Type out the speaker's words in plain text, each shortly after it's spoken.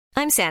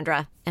I'm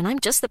Sandra, and I'm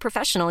just the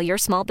professional your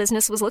small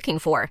business was looking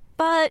for.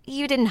 But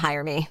you didn't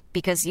hire me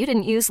because you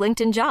didn't use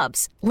LinkedIn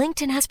Jobs.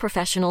 LinkedIn has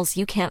professionals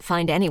you can't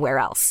find anywhere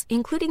else,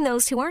 including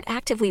those who aren't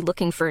actively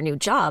looking for a new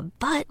job,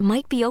 but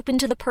might be open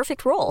to the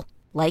perfect role,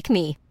 like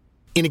me.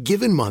 In a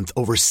given month,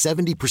 over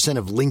 70%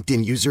 of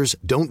LinkedIn users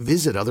don't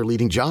visit other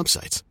leading job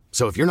sites.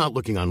 So if you're not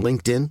looking on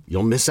LinkedIn,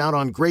 you'll miss out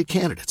on great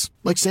candidates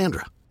like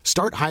Sandra.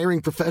 Start hiring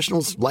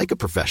professionals like a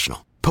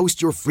professional.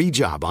 Post your free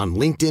job on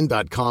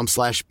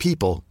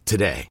linkedin.com/people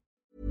today.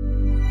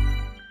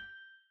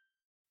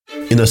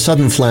 In a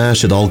sudden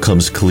flash, it all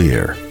comes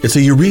clear. It's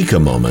a eureka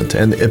moment,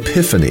 an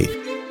epiphany.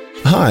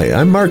 Hi,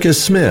 I'm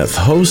Marcus Smith,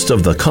 host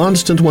of the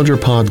Constant Wonder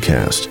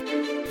podcast.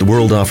 The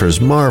world offers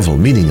marvel,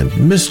 meaning,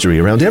 and mystery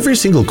around every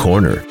single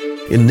corner.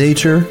 In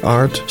nature,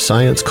 art,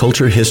 science,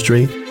 culture,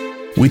 history,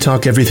 we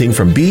talk everything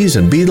from bees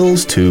and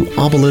beetles to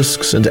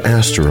obelisks and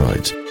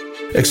asteroids.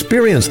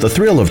 Experience the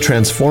thrill of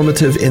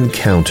transformative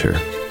encounter.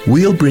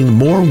 We'll bring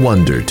more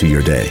wonder to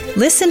your day.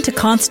 Listen to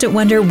Constant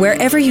Wonder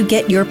wherever you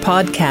get your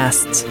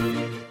podcasts.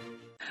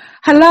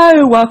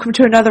 Hello, welcome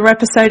to another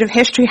episode of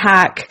History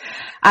Hack.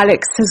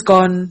 Alex has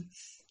gone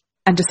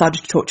and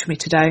decided to talk to me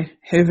today.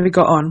 Who have we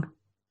got on?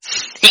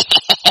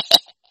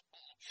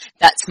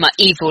 That's my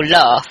evil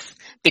laugh,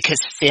 because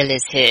Phil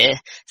is here.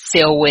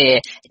 Phil Weir,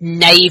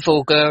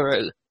 naval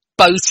guru,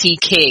 boaty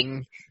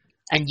king,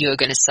 and you're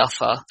going to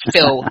suffer.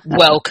 Phil,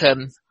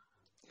 welcome.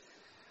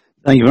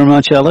 Thank you very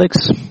much,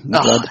 Alex.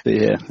 Glad to be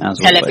here, as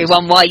Tell always.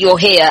 everyone why you're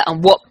here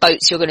and what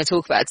boats you're going to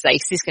talk about today,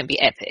 because this is going to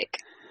be epic.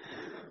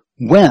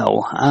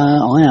 Well,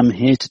 I am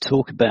here to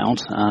talk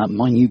about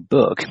my new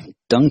book,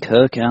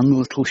 Dunkirk and the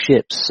Little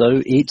Ships.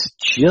 So it's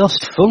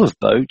just full of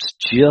boats,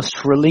 just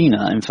for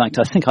Alina. In fact,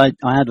 I think I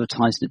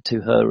advertised it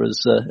to her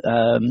as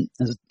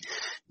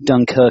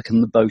Dunkirk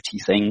and the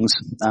boaty things.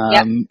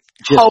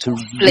 Just Whole to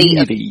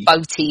fleet really... of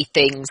boaty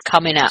things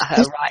coming at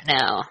her right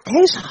now.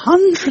 There's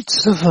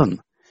hundreds of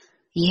them.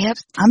 Yep.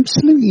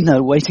 Absolutely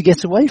no way to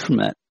get away from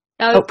it.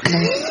 Nope. Help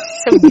me.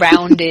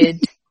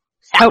 Surrounded.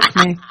 Help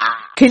me.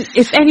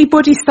 If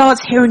anybody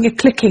starts hearing a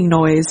clicking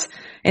noise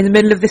in the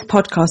middle of this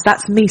podcast,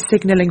 that's me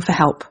signalling for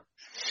help.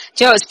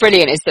 Do you know what's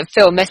brilliant is that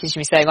Phil messaged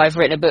me saying, I've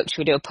written a book, should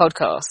we do a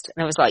podcast?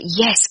 And I was like,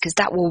 yes, because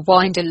that will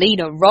wind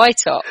Alina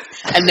right up.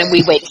 And then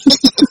we went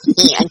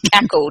and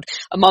cackled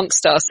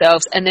amongst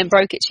ourselves and then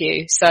broke it to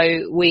you.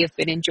 So we have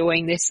been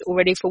enjoying this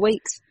already for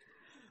weeks.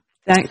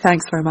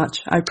 Thanks very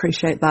much. I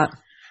appreciate that.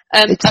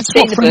 I've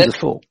seen the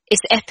book. Are.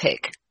 It's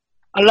epic.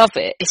 I love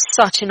it. It's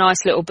such a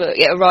nice little book.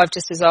 It arrived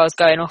just as I was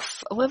going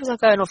off. Where was I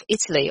going off?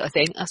 Italy, I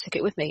think. I took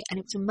it with me, and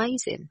it was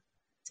amazing.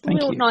 It's a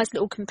real nice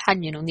little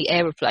companion on the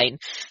aeroplane.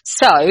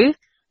 So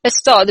let's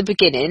start at the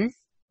beginning.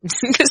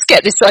 Let's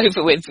get this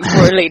over with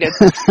before Alina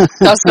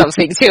does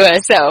something to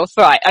herself.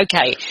 Right,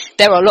 okay.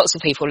 There are lots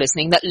of people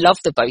listening that love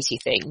the boaty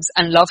things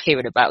and love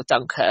hearing about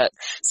Dunkirk.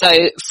 So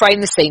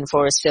frame the scene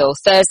for us, Phil.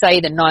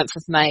 Thursday, the 9th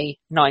of May,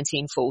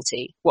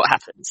 1940. What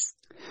happens?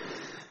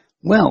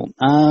 Well,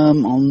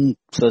 on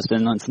Thursday,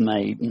 9th of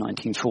May,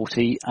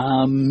 1940,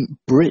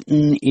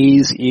 Britain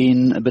is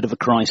in a bit of a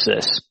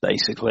crisis,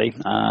 basically.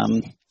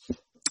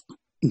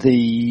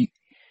 The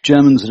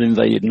Germans had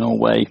invaded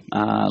Norway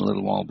a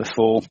little while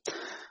before.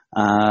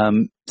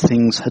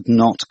 Things had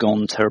not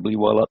gone terribly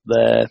well up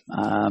there.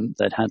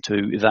 They'd had to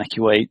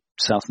evacuate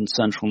south and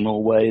central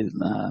Norway.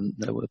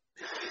 There were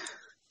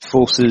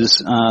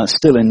forces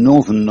still in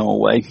northern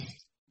Norway,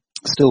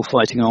 still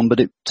fighting on, but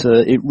it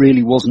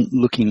really wasn't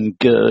looking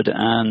good,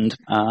 and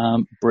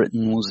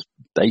Britain was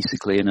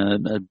basically in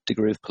a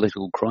degree of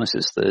political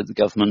crisis. The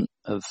government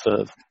of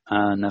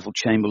Neville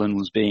Chamberlain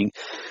was being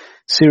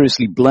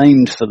seriously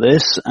blamed for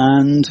this,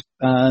 and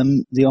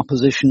the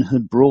opposition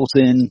had brought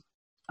in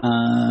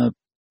a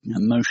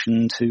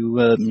motion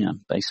to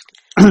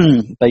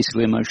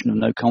basically a motion of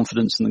no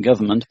confidence in the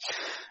government,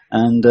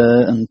 and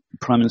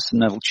Prime Minister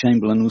Neville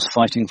Chamberlain was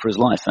fighting for his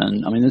life.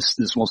 And I mean,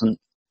 this wasn't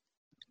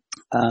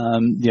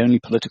the only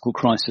political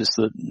crisis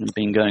that had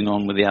been going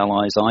on with the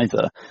Allies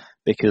either,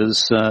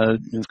 because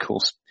of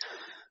course,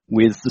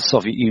 with the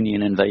Soviet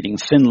Union invading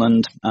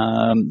Finland,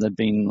 there'd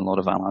been a lot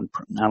of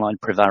Allied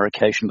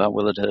prevarication about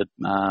whether to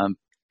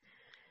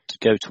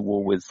go to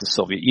war with the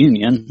Soviet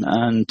Union,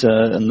 and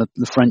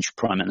the French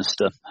Prime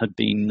Minister had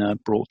been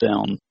brought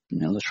down,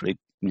 literally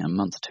a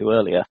month or two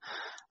earlier.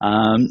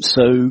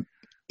 So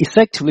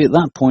effectively, at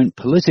that point,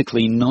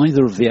 politically,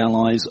 neither of the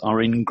Allies are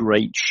in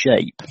great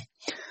shape.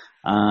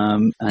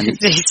 And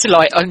it's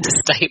like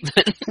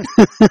understatement.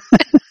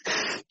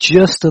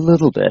 Just a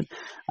little bit.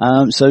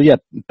 So yeah,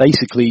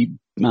 basically,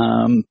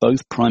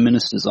 both prime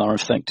ministers are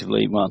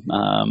effectively,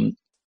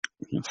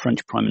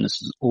 French prime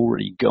minister's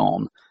already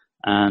gone,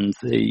 and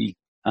the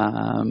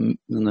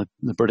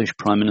British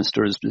prime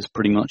minister is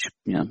pretty much,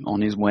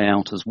 on his way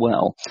out as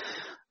well.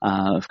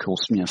 Of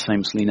course,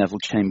 famously Neville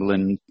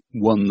Chamberlain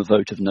won the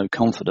vote of no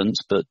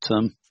confidence, but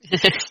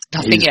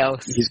nothing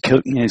else. His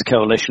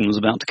coalition was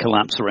about to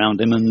collapse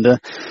around him, and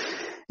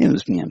it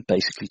was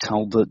basically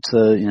told that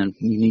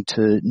you need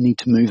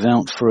to move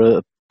out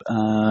for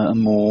a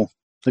more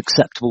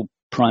acceptable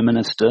prime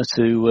minister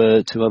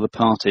to other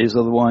parties.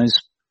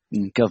 Otherwise,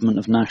 government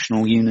of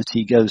national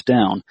unity goes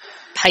down.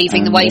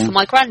 Paving the way for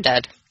my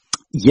granddad.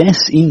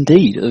 Yes,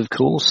 indeed. Of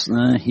course,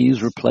 he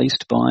is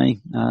replaced by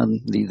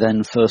the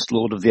then First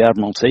Lord of the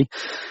Admiralty,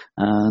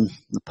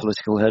 the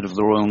political head of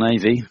the Royal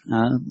Navy,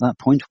 at that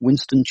point,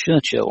 Winston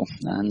Churchill.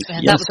 And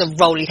that was a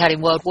role he had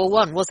in World War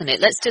I, wasn't it?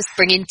 Let's just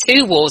bring in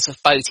 2 wars of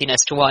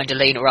boatiness to wind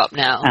Alina up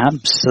now.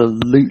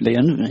 Absolutely.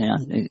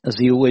 And as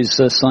he always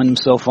signed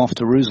himself off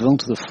to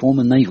Roosevelt, the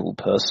former naval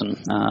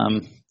person,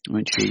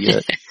 which he...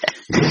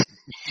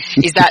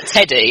 Is that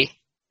Teddy?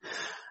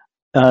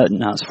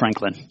 No, it's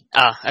Franklin.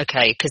 Ah,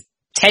 okay, because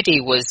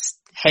Teddy was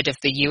head of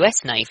the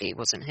US Navy,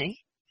 wasn't he?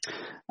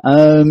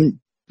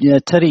 Yeah,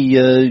 Teddy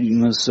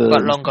was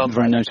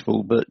very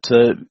notable, but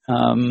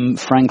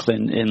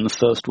Franklin in the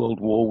First World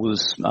War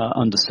was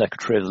Under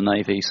Secretary of the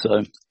Navy, so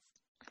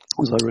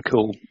as I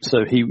recall,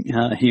 so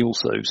he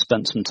also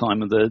spent some time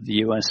with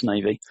the US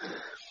Navy.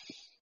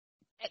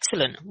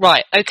 Excellent.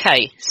 Right,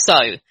 okay, so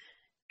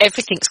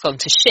everything's gone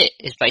to shit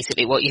is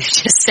basically what you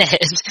just said.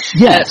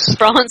 Yes.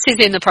 France is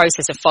in the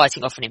process of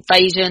fighting off an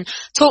invasion.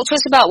 Talk to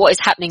us about what is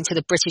happening to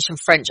the British and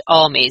French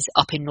armies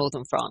up in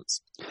northern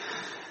France.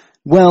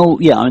 Well,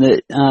 yeah, I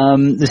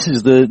mean, this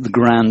is the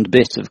grand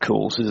bit, of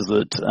course, is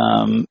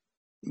that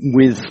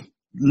with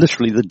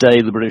literally the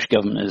day the British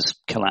government is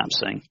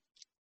collapsing,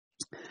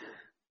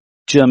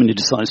 Germany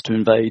decides to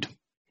invade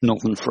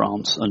northern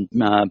France and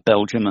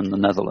Belgium and the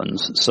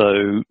Netherlands. So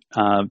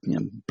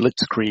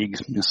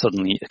Blitzkrieg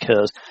suddenly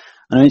occurs,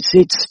 and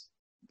it's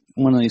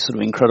one of these sort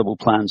of incredible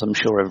plans. I'm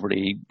sure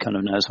everybody kind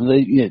of knows.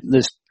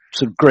 There's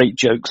sort of great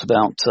jokes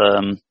about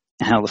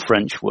how the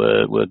French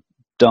were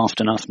daft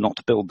enough not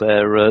to build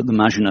the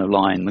Maginot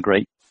Line, the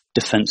great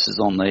defences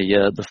on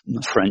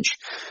the French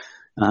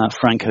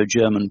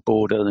Franco-German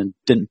border, and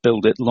didn't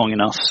build it long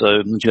enough,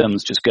 so the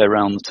Germans just go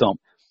around the top.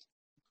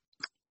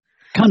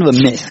 Kind of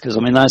a myth, because I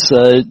mean that's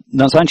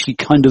actually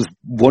kind of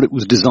what it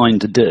was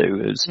designed to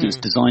do. It's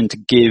designed to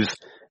give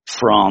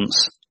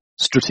France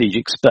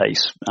strategic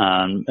space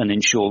and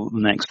ensure that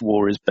the next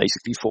war is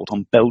basically fought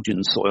on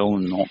Belgian soil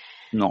and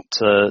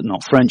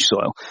not French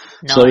soil.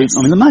 Nice. So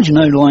I mean the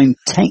Maginot Line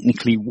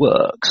technically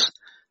works.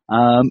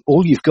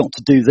 All you've got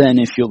to do then,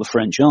 if you're the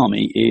French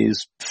army,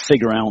 is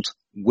figure out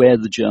where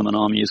the German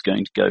army is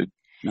going to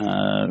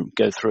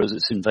go through as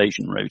its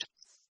invasion route.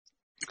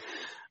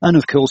 And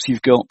of course,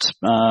 you've got,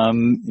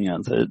 from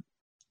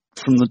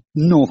the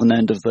northern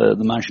end of the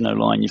Maginot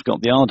Line, you've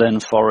got the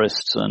Ardennes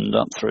forests and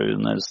up through,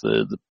 and there's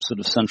the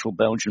sort of central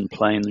Belgian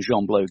plain, the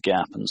Gembloux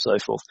Gap, and so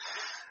forth,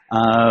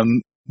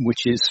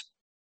 which is,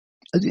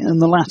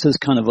 and the latter's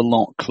kind of a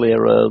lot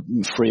clearer,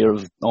 freer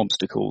of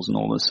obstacles and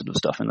all this sort of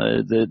stuff. And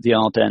the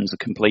Ardennes are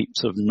a complete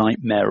sort of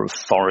nightmare of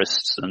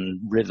forests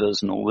and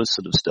rivers and all this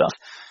sort of stuff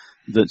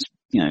that's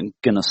going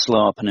to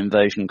slow up an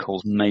invasion,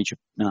 cause major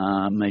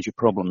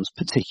problems,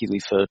 particularly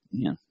for,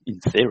 in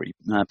theory,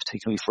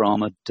 particularly for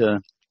armored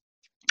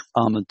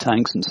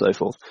tanks and so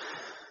forth.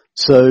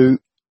 So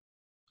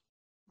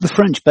the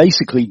French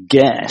basically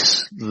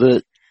guess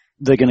that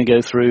the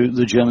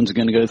Germans are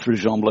going to go through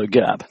Gembloux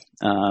Gap,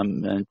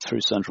 and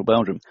through central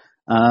Belgium,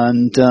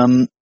 and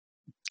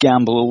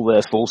gamble all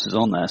their forces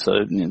on there.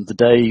 So the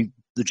day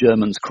the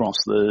Germans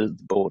cross the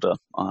border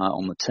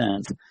on the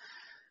 10th,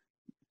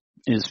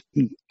 is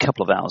a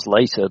couple of hours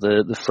later,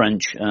 the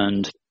French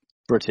and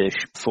British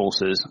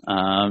forces,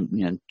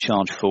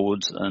 charge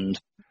forwards and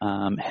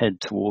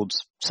head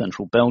towards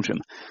central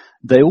Belgium.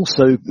 They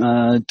also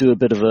do a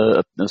bit of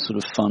a sort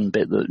of fun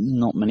bit that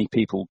not many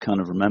people kind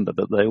of remember,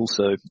 but they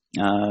also,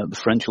 the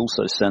French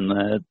also send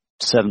their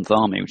 7th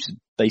Army, which is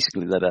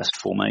basically their best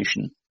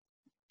formation,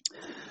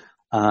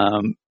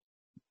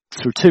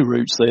 through 2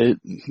 routes.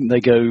 They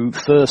go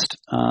first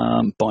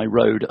by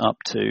road up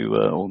to,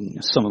 or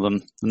some of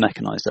them, the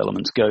mechanized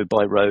elements, go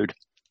by road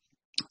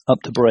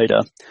up to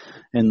Breda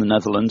in the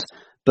Netherlands,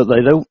 but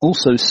they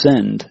also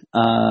send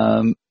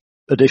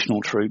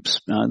additional troops.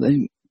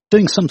 They're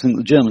doing something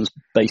the Germans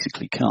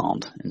basically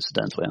can't,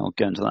 incidentally. I'll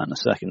go into that in a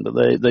second, but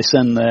they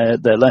send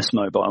their less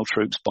mobile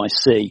troops by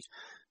sea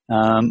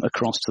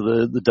across to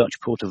the Dutch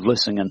port of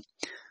Vlissingen.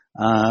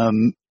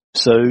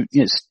 So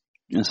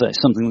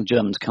it's something the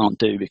Germans can't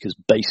do, because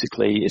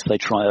basically if they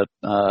try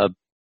a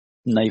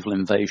naval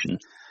invasion,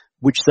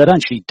 which they'd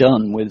actually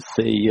done with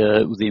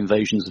the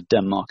invasions of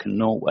Denmark and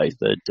Norway,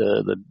 they'd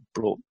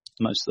brought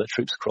most of their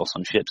troops across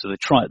on ships. So they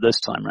try it this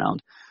time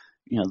round.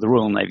 The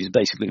Royal Navy is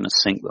basically going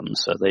to sink them,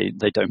 so they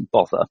don't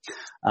bother.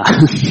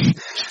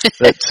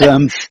 But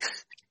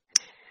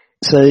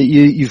so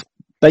you've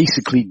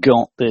basically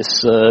got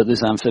this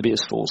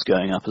amphibious force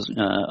going up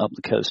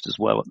the coast as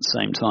well at the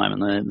same time,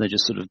 and they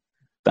just sort of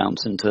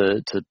bounce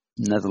into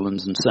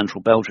Netherlands and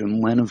central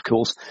Belgium, when, of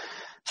course,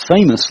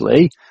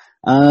 famously,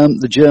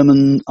 the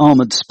German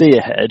armoured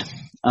spearhead,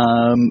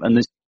 and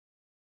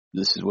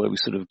this is where we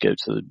sort of go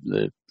to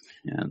the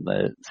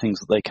things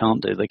that they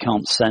can't do. They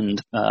can't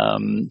send,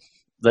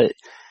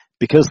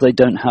 because they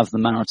don't have the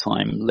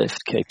maritime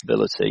lift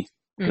capability,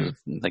 because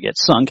they get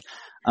sunk,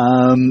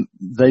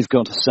 they've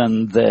got to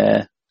send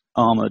their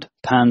armoured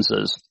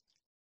panzers,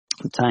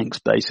 the tanks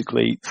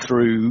basically,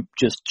 through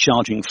just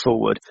charging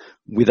forward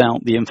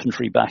without the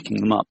infantry backing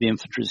them up. The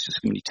infantry is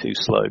just going to be too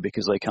slow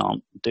because they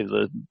can't do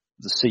the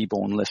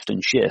seaborne lift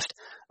and shift,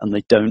 and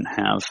they don't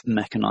have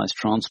mechanized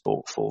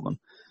transport for them.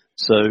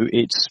 So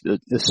it's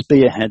a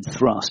spearhead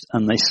thrust,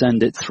 and they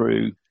send it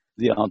through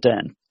the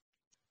Ardennes.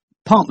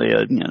 Partly,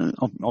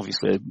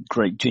 obviously a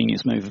great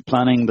genius move of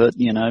planning, but,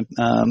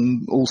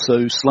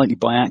 also slightly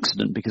by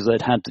accident, because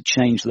they'd had to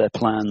change their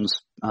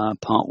plans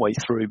partway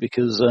through,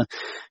 because a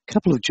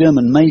couple of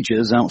German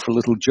majors out for a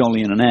little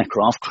jolly in an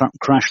aircraft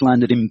crash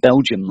landed in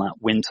Belgium that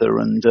winter,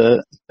 and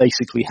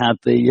basically had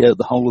the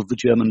whole of the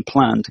German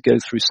plan to go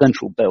through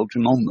central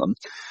Belgium on them.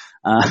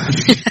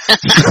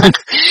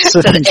 So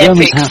it's an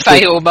epic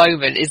fail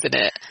moment, isn't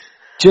it?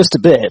 Just a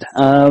bit,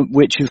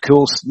 which of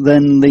course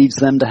then leads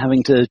them to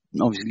having to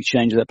obviously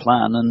change their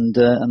plan, and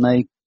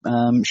they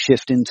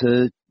shift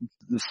into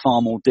the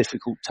far more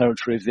difficult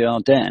territory of the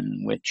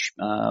Ardennes, which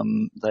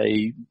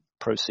they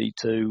proceed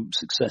to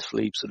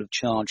successfully sort of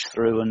charge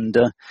through and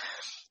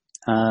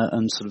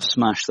sort of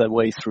smash their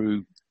way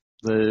through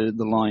the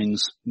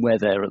lines where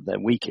they're at their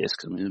weakest.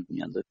 Because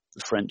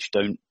the French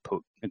don't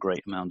put a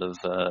great amount of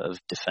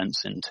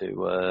defence into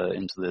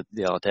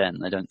the Ardennes.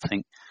 They don't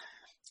think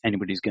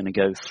anybody's going to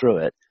go through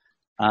it,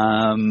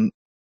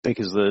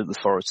 because the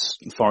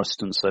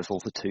forests and so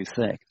forth are too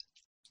thick.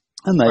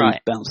 And they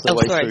bounce their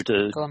way through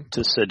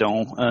to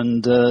Sedan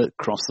and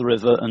cross the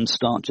river and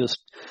start just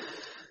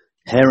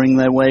herring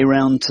their way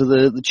round to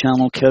the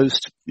Channel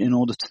coast in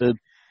order to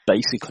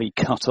basically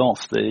cut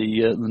off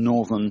the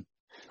northern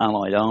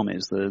Allied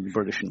armies, the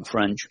British and the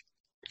French,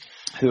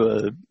 who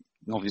are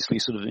obviously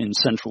sort of in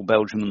central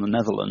Belgium and the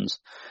Netherlands,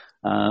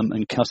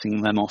 and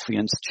cutting them off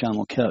against the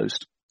Channel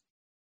coast.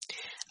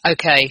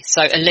 Okay,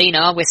 so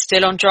Alina, we're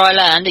still on dry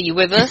land. Are you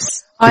with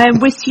us? I am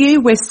with you.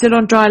 We're still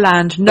on dry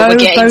land. No, we're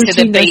getting to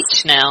the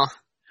beach now.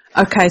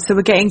 Okay, so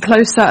we're getting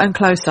closer and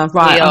closer.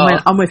 Right,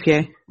 I'm with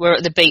you. We're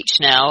at the beach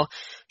now.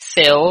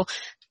 Phil,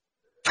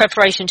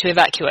 preparation to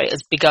evacuate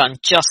has begun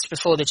just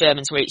before the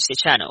Germans reach the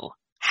Channel.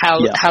 How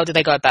do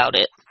they go about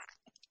it?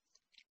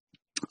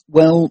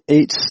 Well,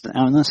 this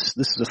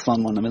is a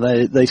fun one. I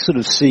mean, they sort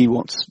of see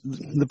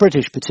the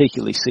British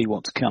particularly see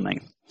what's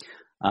coming.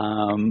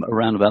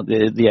 Around about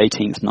the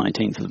 18th,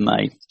 19th of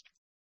May,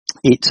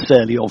 it's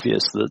fairly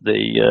obvious that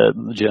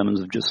the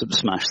Germans have just sort of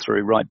smashed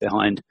through right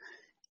behind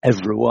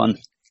everyone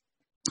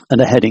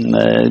and are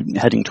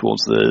heading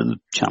towards the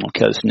Channel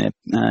coast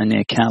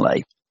near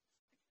Calais.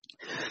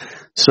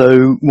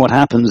 So what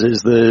happens is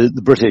the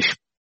British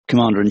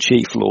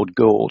Commander-in-Chief, Lord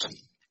Gord,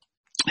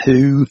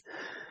 who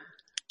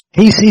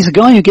he's a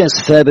guy who gets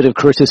a fair bit of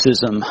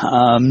criticism,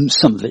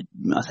 some of it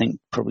I think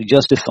probably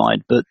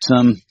justified, but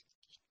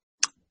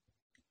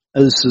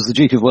as the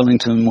Duke of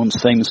Wellington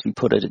once famously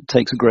put it, it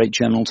takes a great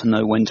general to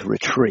know when to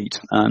retreat.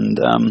 And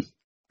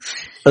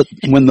but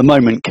when the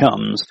moment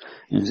comes,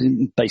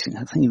 basically,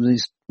 I think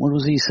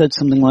he said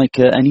something like,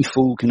 any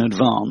fool can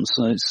advance.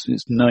 So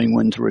it's knowing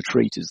when to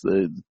retreat is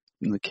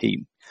the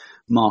key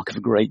mark of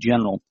a great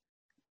general.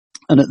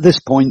 And at this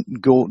point,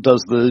 Gort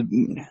does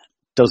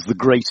the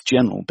great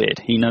general bit.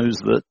 He knows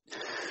that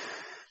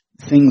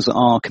things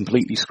are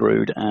completely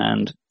screwed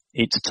and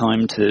it's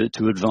time to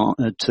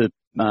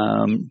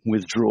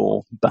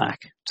withdraw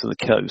back to the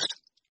coast.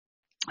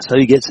 So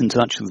he gets in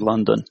touch with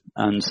London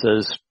and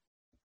says,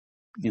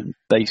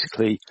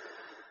 basically,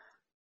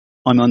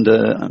 I'm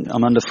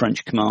under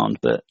French command,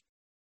 but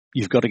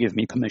you've got to give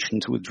me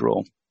permission to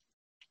withdraw.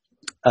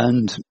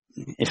 And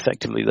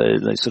effectively,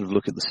 they sort of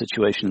look at the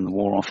situation in the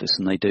War Office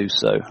and they do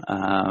so,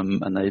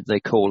 and they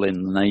call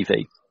in the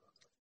Navy.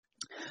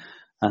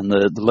 And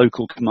the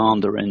local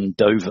commander in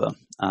Dover,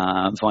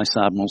 Vice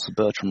Admiral Sir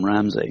Bertram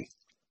Ramsay,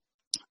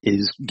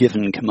 is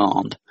given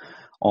command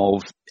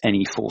of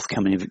any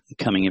forthcoming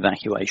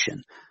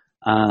evacuation,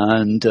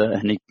 and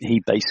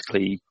he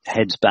basically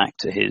heads back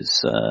to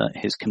his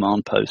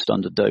command post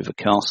under Dover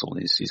Castle.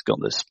 He's got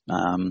this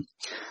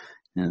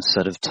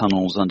set of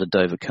tunnels under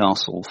Dover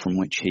Castle from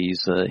which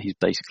he's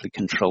basically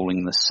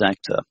controlling this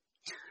sector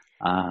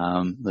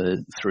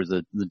through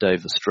the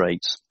Dover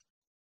Straits,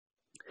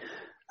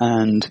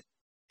 and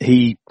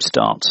he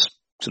starts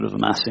sort of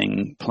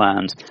amassing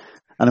plans.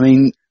 And I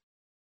mean,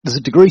 there's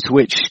a degree to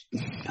which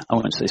I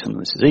won't say some of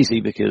this is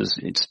easy because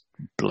it's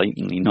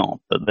blatantly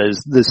not, but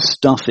there's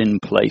stuff in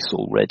place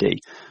already.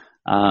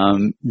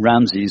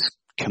 Ramsay's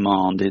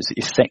command is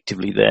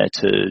effectively there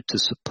to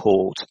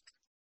support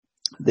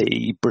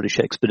the British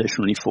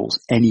Expeditionary Force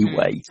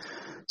anyway.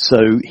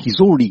 So he's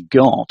already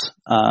got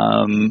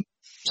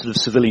sort of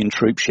civilian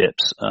troop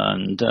ships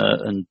and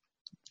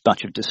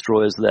batch of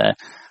destroyers there.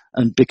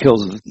 And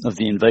because of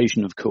the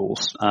invasion, of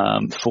course,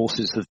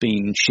 forces have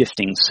been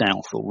shifting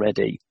south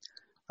already.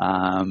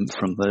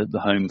 From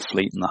the home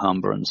fleet and the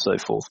Humber and so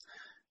forth,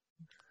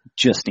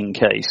 just in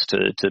case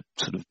to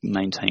sort of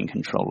maintain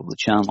control of the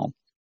Channel.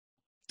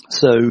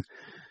 So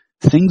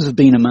things have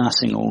been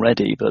amassing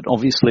already, but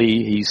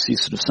obviously he's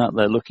sort of sat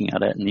there looking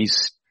at it, and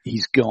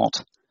he's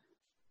got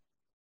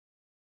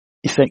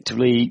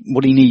effectively,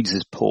 what he needs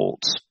is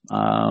ports,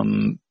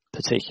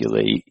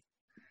 particularly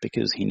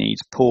because he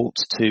needs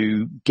ports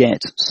to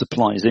get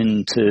supplies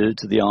into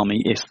the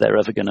army if they're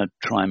ever going to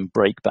try and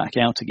break back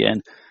out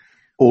again.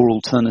 Or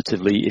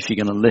alternatively, if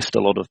you're going to lift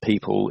a lot of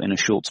people in a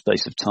short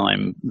space of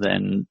time,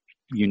 then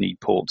you need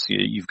ports.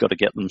 You've got to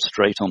get them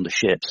straight onto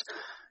ships,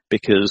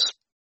 because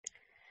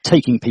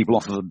taking people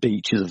off of a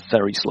beach is a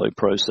very slow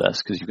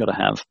process, because you've got to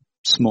have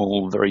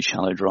small, very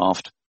shallow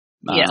draft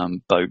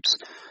boats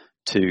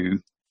to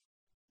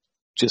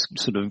just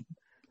sort of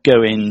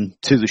go in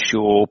to the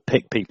shore,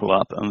 pick people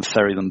up and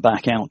ferry them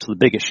back out to the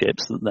bigger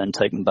ships that then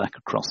take them back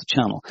across the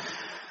channel.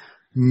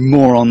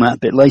 More on that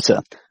bit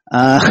later.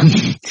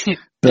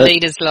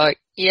 Leader's like,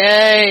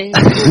 yay!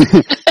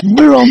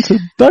 We're on to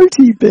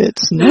boaty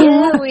bits now.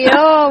 Yeah, we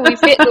are. We've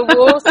hit the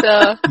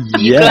water.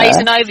 You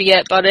glazing over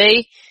yet,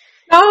 buddy?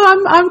 No,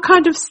 I'm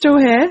kind of still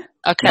here.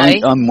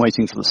 Okay. I'm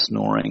waiting for the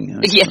snoring.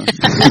 Yeah.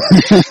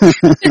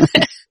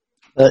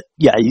 But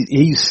yeah,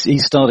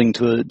 he's starting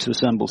to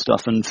assemble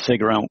stuff and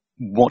figure out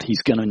what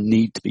he's going to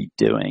need to be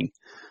doing.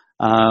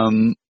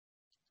 And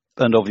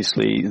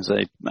obviously,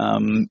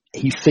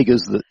 he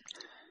figures that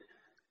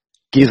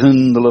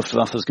given the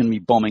Luftwaffe is going to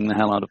be bombing the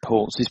hell out of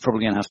ports, he's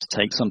probably going to have to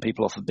take some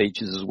people off the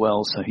beaches as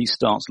well. So he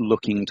starts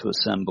looking to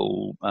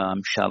assemble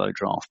shallow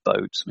draft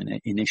boats. I mean,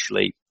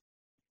 initially,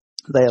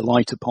 they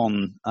alight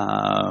upon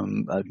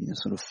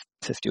sort of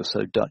 50 or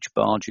so Dutch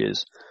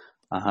barges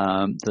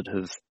that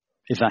have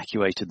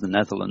evacuated the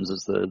Netherlands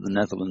as the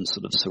Netherlands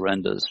sort of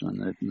surrenders, and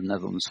the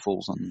Netherlands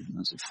falls on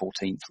the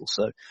 14th or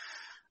so.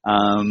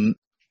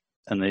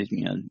 And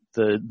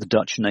the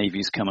Dutch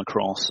navies come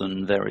across,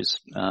 and various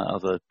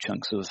other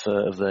chunks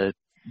of their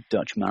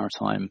Dutch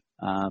maritime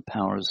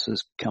powers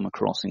has come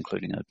across,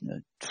 including a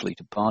fleet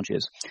of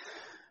barges,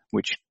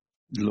 which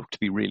look to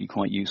be really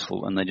quite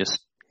useful. And they just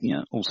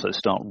also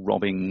start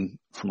robbing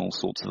from all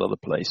sorts of other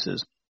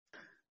places.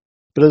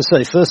 But as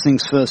I say, first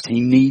things first,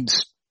 he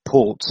needs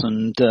ports,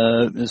 and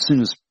as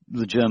soon as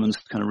the Germans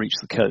kind of reach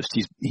the coast,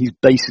 he's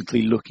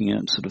basically looking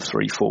at sort of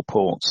 3-4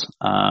 ports.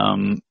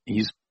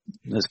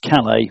 There's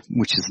Calais,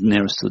 which is the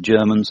nearest to the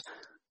Germans,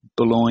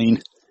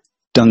 Boulogne,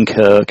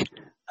 Dunkirk,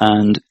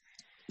 and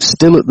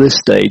still at this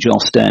stage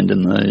Ostend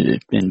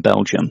in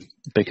Belgium,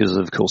 because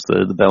of course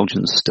the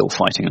Belgians are still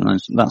fighting, and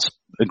that's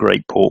a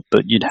great port,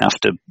 but you'd have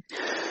to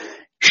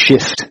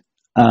shift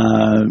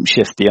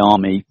the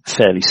army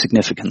fairly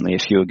significantly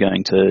if you were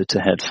going to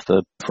head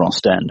for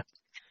Ostend.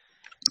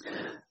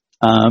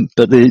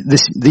 But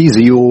these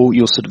are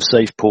your sort of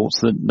safe ports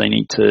that they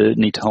need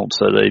to hold.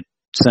 So they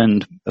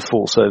send a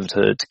force over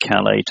to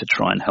Calais to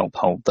try and help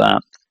hold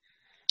that.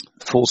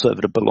 Force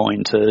over to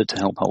Boulogne to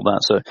help hold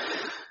that. So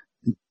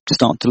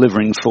start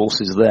delivering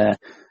forces there.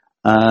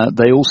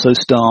 They also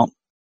start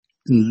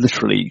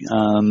literally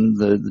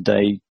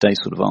the day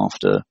sort of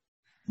after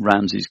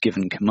Ramsay's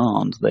given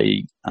command.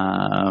 They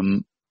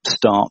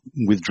start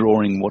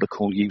withdrawing what are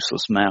called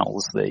useless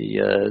mouths,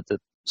 the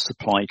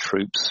supply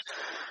troops,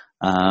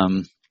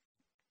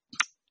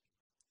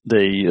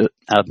 the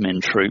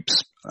admin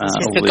troops. It's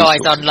just the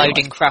guys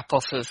unloading crap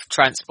off of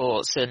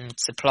transports and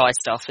supply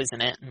stuff,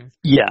 isn't it?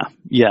 Yeah,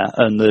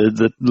 and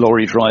the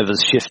lorry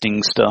drivers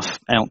shifting stuff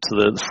out to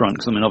the front.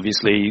 Because I mean,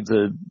 obviously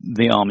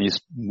the army's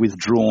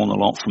withdrawn a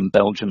lot from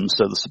Belgium,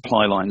 so the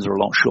supply lines are a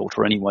lot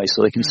shorter anyway,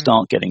 so they can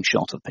start getting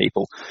shot of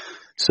people.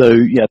 So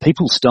yeah,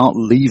 people start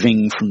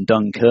leaving from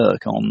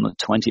Dunkirk on the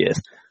 20th,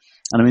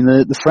 and I mean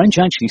the French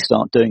actually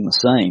start doing the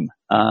same.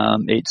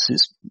 It's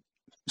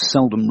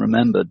seldom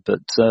remembered, but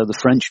the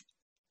French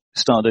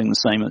start doing the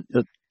same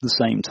at the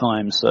same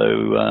time. So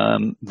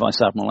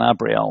Vice Admiral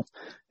Abriel,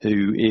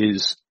 who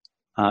is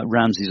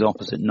Ramsay's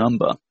opposite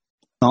number,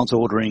 starts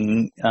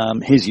ordering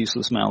his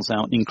useless mouths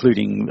out,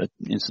 including,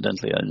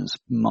 incidentally, a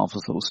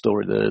marvellous little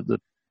story, the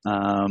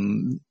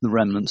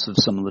remnants of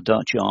some of the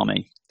Dutch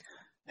army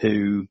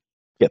who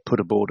get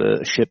put aboard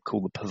a ship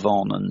called the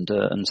Pavon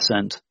and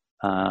sent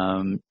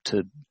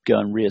to go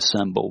and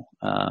reassemble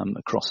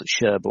across at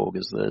Cherbourg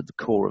as the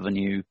core of a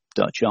new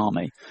Dutch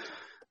army.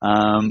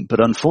 But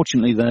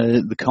unfortunately,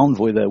 the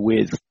convoy they're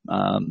with,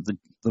 the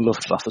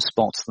Luftwaffe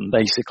spots them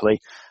basically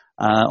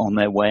on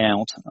their way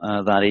out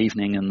that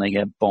evening, and they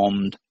get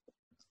bombed.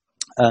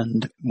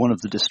 And one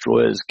of the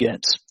destroyers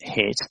gets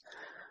hit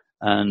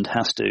and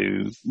has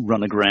to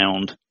run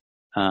aground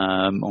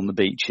on the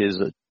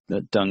beaches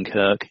at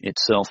Dunkirk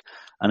itself.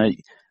 And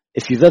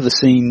if you've ever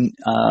seen,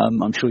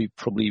 I'm sure you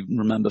probably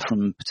remember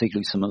from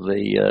particularly some of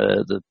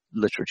the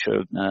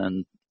literature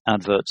and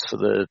adverts for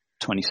the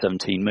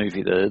 2017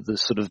 movie, the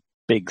sort of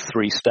big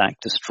 3-stack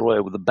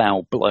destroyer with the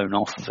bow blown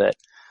off of it.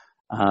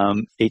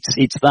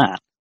 It's that.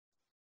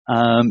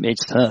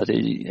 It's her.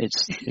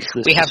 It's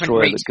this we haven't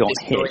destroyer reached that got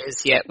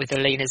destroyers hit yet with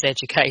Alina's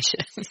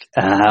education.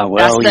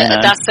 Well,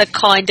 that's the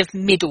kind of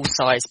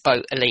middle-sized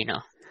boat,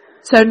 Alina.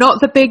 So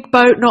not the big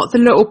boat, not the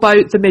little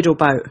boat, the middle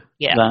boat.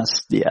 Yeah,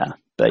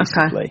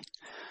 basically. Okay.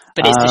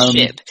 But it's a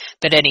ship.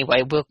 But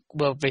anyway, we'll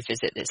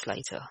revisit this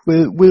later.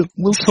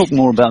 We'll talk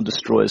more about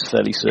destroyers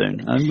fairly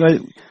soon.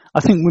 I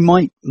think we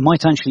might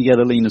actually get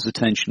Alina's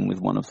attention with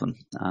one of them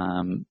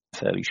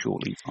fairly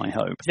shortly, I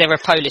hope. Is there a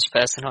Polish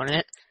person on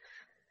it?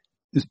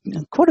 There's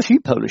quite a few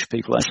Polish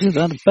people, actually,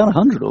 about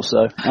 100 or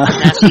so.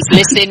 Now she's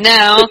listening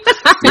now.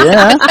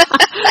 Yeah.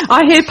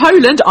 I hear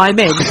Poland, I'm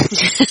in.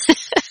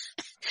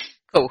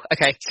 Cool,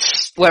 okay.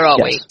 Where are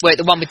we? We're at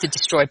the one with the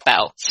destroyed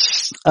bow.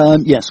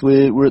 Yes,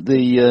 we're at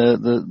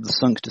the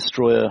sunk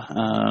destroyer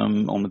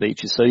on the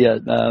beaches. So yeah,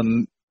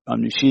 I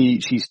mean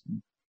she's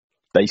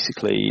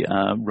basically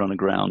run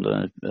aground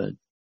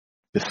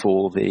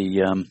before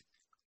the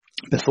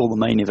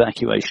main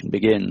evacuation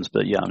begins.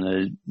 But yeah,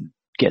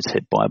 gets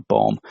hit by a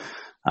bomb.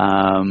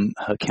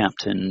 Her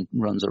captain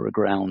runs her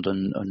aground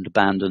and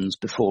abandons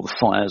before the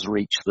fires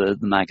reach the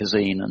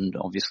magazine, and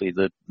obviously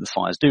the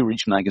fires do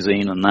reach the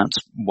magazine, and that's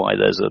why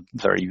there's a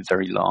very,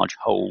 very large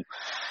hole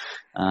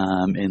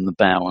in the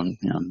bow, and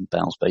the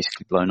bow's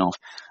basically blown off.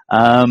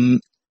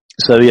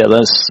 So yeah,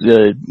 that's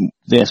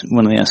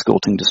one of the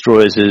escorting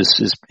destroyers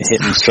is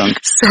hit and sunk.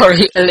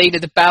 Sorry, Alina,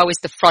 the bow is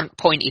the front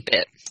pointy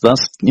bit.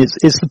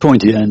 It's the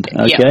pointy end,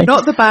 okay? Yeah,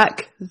 not the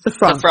back, the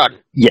front. The front.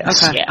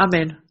 Yes. Okay, yeah. I'm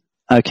in.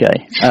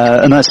 Okay,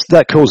 and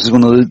that causes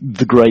one of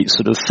the great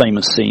sort of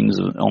famous scenes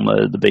on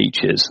the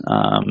beaches,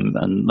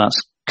 and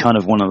that's kind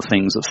of one of the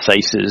things that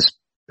faces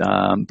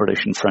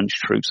British and French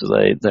troops as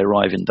they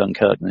arrive in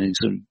Dunkirk, and they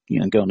sort of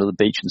go onto the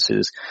beach and see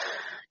this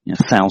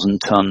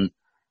 1,000-ton,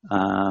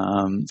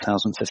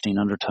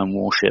 1,500-ton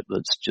warship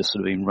that's just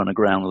sort of been run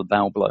aground with the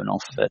bow blown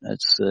off of it.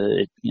 It's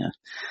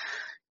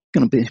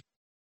going to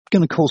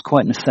cause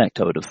quite an effect,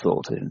 I would have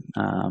thought.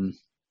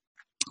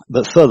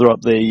 But further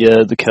up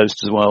the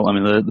coast as well, I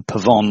mean, the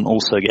Pavon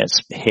also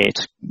gets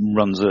hit,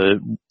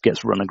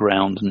 gets run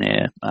aground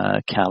near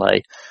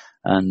Calais,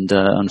 and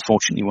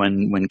unfortunately,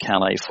 when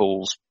Calais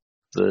falls,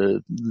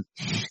 the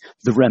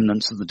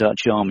remnants of the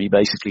Dutch army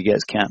basically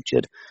gets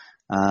captured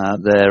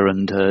there,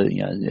 and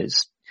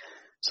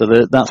so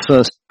that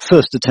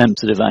first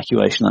attempt at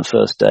evacuation that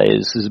first day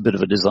is a bit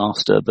of a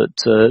disaster, but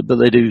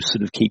they do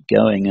sort of keep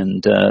going,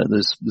 and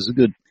there's a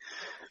good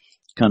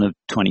kind of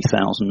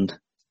 30,000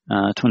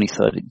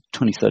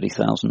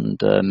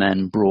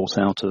 men brought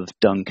out of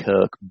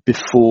Dunkirk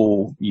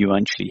before you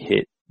actually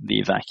hit the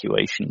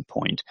evacuation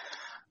point.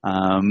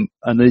 And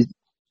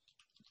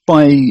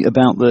by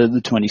about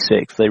the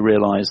 26th, they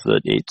realise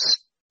that it's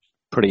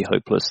pretty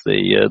hopeless.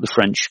 The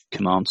French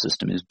command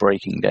system is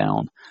breaking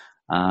down.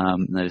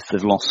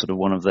 They've lost sort of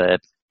one of their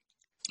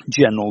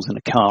generals in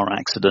a car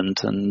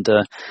accident, and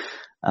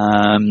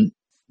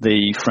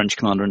the French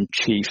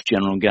Commander-in-Chief,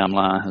 General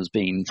Gamelin, has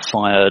been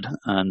fired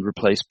and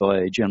replaced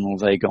by General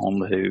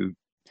Weygand, who,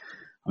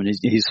 I mean,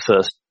 his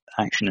first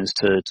action is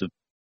to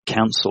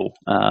cancel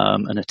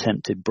an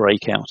attempted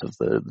breakout of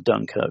the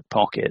Dunkirk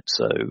pocket.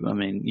 So, I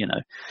mean,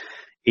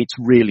 it's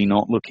really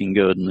not looking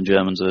good, and the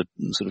Germans are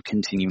sort of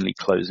continually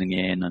closing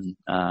in, and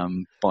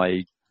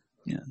by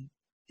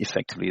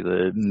effectively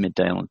the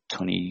midday on the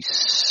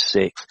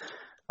 26th,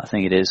 I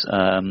think it is,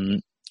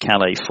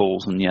 Calais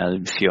falls, and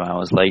a few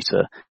hours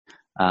later,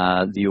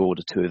 the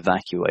order to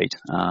evacuate,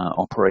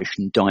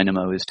 Operation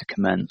Dynamo is to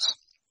commence,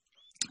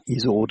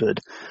 is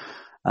ordered.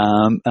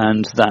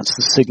 And that's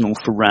the signal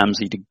for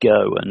Ramsay to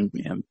go. And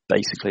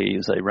basically,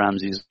 as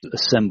Ramsay's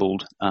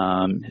assembled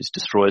his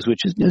destroyers,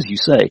 which is, as you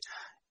say,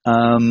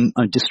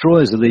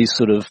 destroyers are these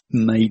sort of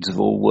maids of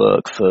all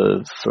work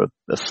for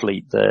a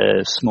fleet.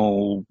 They're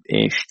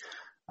small-ish,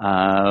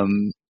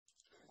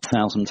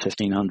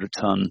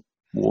 1,500-ton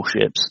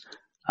warships.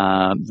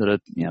 That are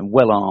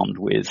well armed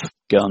with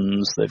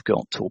guns. They've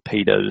got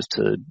torpedoes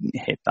to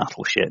hit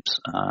battleships,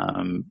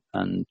 and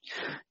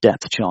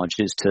depth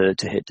charges to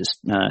hit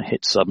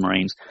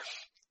submarines.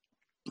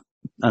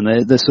 And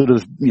they're sort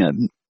of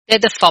they're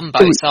the fun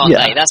boats, aren't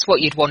they? That's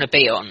what you'd want to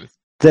be on.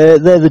 They're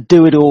the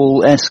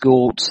do-it-all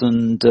escorts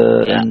and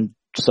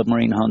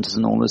submarine hunters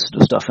and all this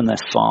sort of stuff, and they're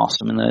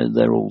fast. I mean,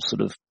 they're all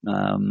sort of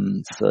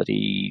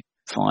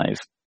 35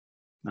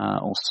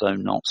 or so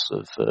knots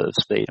of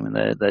speed. I mean,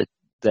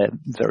 they're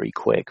very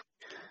quick,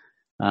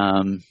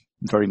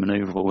 very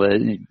maneuverable.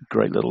 They're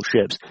great little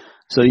ships.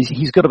 So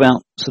he's got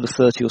about sort of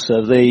 30 or so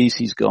of these.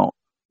 He's got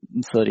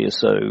 30 or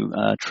so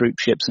troop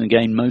ships, and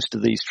again, most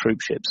of these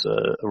troop ships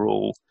are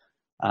all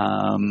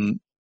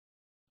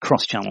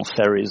cross-channel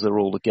ferries. They're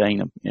all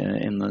again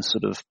in the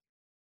sort of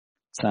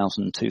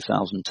 1,000,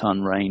 2,000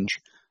 ton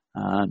range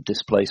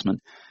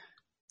displacement.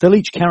 They'll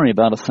each carry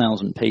about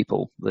 1,000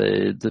 people.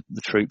 The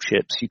troop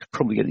ships, you could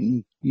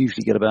probably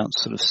usually get about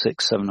sort of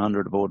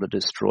 600-700 aboard a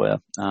destroyer,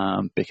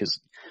 because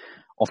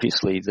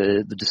obviously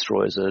the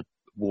destroyers are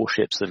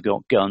warships. They've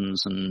got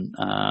guns and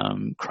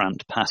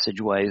cramped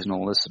passageways and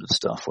all this sort of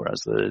stuff,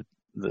 whereas the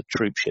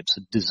troop ships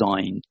are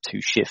designed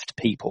to shift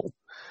people.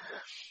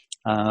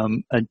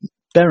 And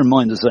bear in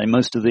mind, as I say,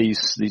 most of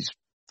these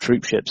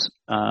troop ships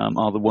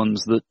are the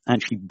ones that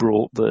actually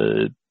brought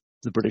the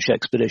British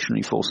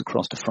Expeditionary Force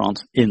across to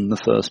France in the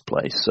first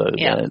place. So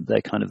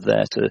they're kind of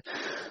there to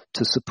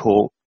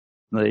support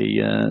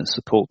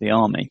the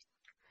army.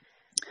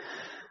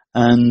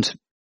 And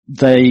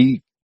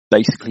they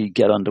basically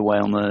get underway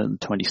on the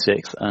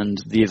 26th, and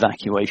the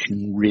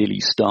evacuation really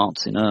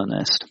starts in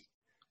earnest.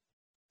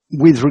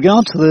 With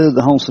regard to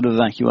the whole sort of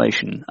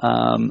evacuation,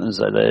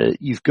 as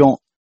you've got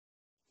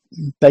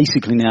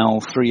basically now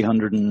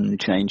 300 and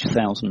change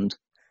thousand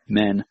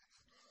men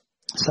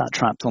sat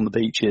trapped on the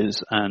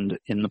beaches and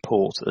in the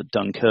port at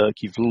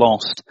Dunkirk. You've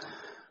lost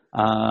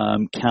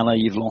Calais,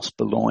 you've lost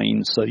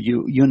Boulogne, so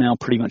you're now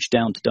pretty much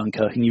down to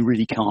Dunkirk, and you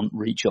really can't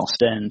reach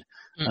Ostend.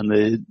 And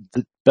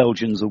the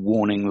Belgians are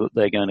warning that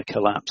they're going to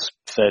collapse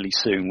fairly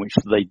soon, which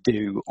they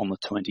do on the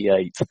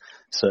 28th.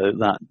 So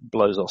that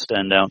blows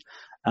Ostend out.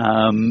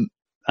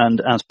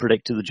 And as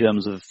predicted, the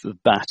Germans have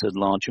battered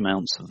large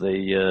amounts of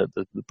the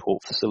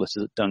port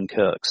facilities at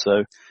Dunkirk.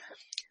 So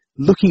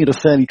looking at a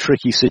fairly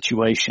tricky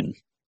situation.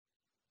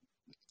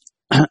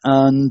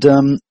 And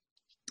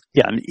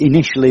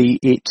initially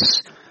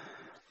it's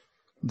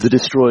the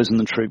destroyers and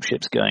the troop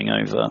ships going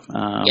over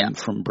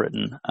from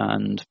Britain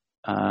and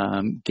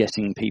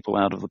getting people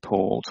out of the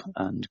port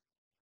and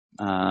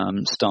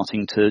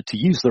starting to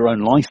use their own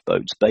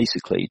lifeboats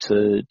basically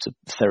to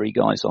ferry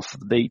guys off of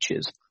the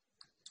beaches.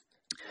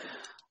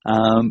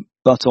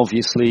 But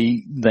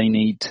obviously they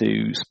need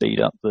to speed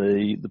up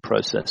the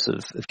process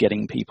of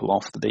getting people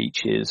off the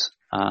beaches,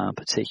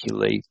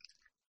 particularly.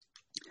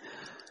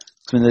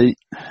 I mean,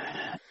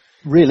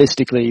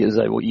 realistically,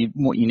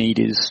 what you need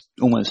is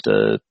almost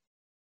a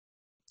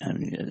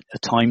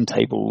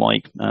timetable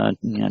like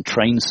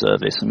train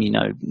service. I mean,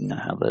 you know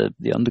how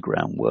the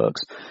underground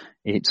works.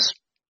 It's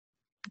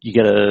you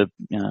get a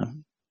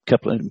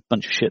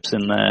bunch of ships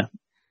in there,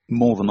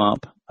 moor them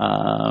up,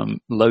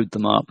 load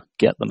them up,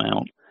 get them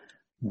out,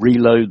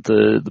 reload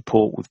the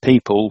port with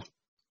people,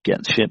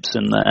 get ships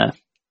in there,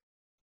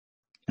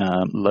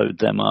 load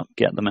them up,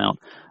 get them out,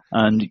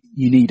 and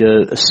you need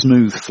a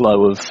smooth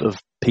flow of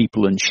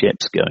people and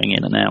ships going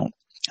in and out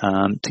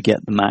to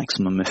get the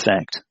maximum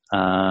effect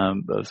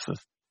of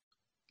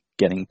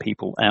getting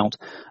people out.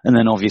 And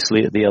then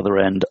obviously at the other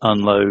end,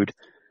 unload,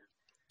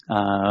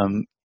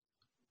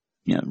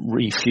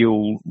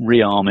 refuel,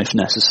 rearm if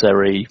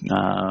necessary,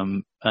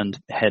 and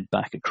head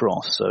back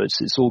across. So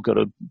it's all got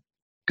to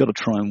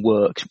try and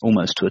work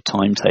almost to a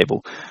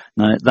timetable.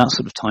 Now that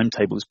sort of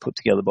timetable is put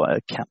together by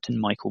Captain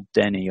Michael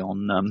Denny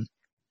on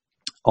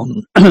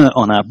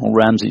Admiral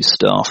Ramsay's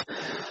staff.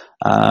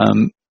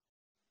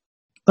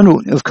 And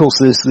of course,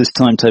 this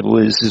timetable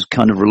is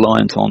kind of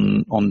reliant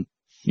on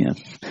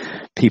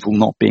people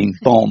not being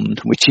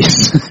bombed, which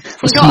is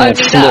not only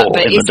that,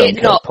 but is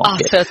it not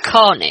utter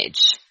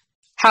carnage?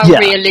 How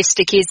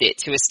realistic is it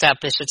to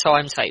establish a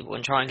timetable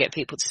and try and get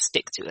people to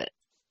stick to it?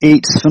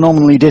 It's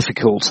phenomenally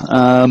difficult,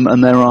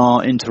 and there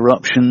are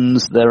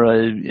interruptions. There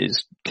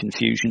is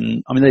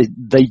confusion. I mean,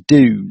 they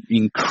do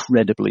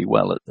incredibly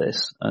well at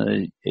this,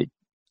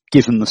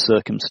 given the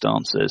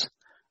circumstances.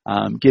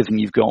 Given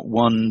you've got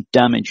one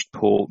damaged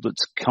port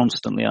that's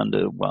constantly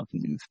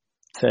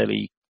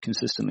fairly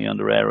consistently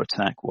under air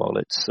attack while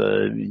it's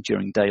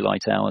during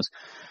daylight hours.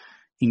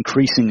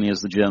 Increasingly,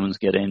 as the Germans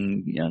get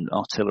in,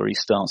 artillery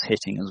starts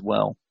hitting as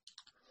well.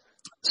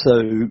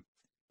 So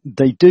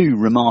they do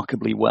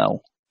remarkably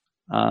well.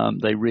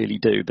 They really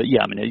do. But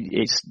yeah, I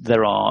mean,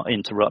 there are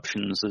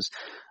interruptions. There's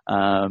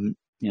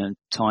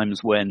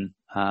times when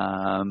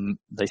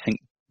they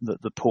think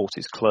that the port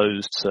is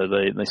closed, so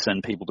they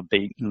send people to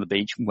the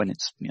beach when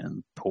it's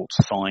the port's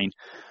fine,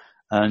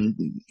 and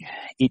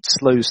it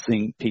slows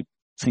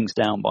things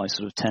down by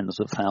sort of tens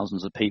of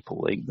thousands of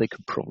people. They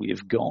could probably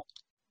have got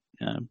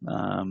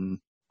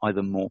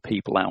either more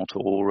people out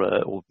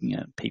or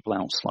people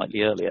out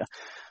slightly earlier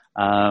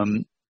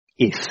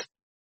if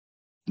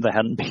they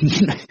hadn't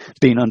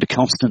been under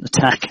constant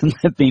attack and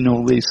there'd been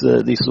all these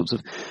sorts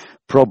of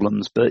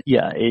problems. But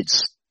yeah,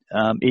 it's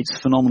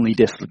phenomenally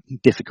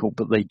difficult,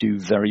 but they do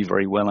very,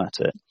 very well at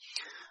it.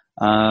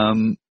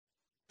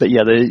 But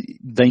yeah,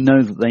 they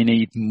know that they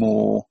need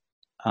more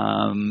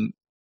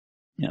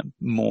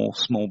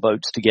small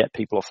boats to get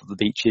people off of the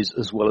beaches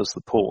as well as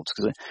the ports,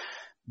 because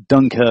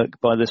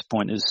Dunkirk by this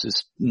point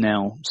is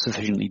now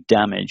sufficiently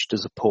damaged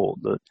as a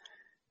port that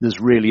there's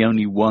really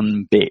only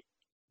one bit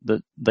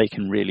that they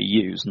can really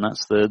use, and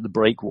that's the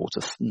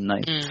breakwater,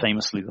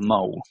 famously the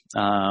Mole.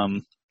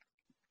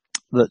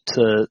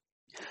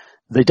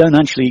 They don't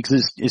actually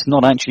exist. It's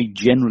not actually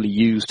generally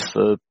used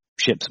for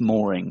ships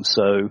mooring,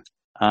 so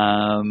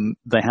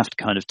they have to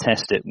kind of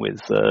test it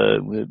with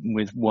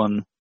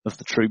one of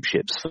the troop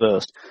ships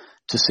first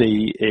to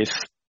see if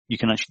you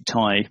can actually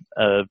tie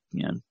a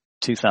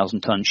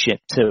 2,000-ton ship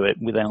to it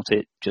without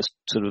it just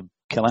sort of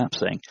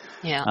collapsing.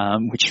 Yeah.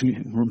 Which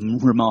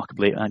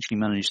remarkably it actually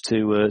managed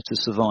to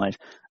survive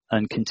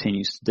and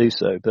continues to do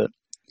so. But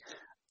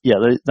yeah,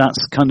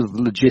 that's kind of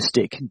the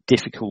logistic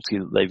difficulty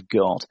that they've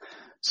got.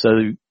 So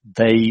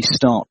they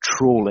start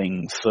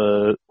trawling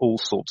for all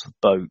sorts of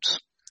boats.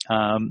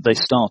 They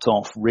start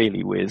off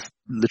really with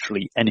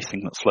literally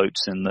anything that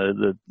floats in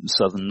the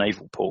southern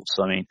naval ports.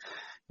 I mean,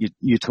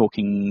 you're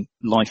talking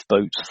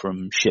lifeboats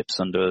from ships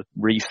under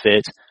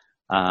refit.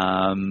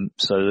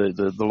 So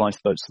the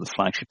lifeboats of the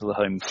flagship of the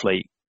home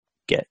fleet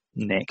get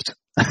nicked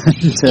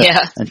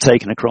and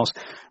taken across.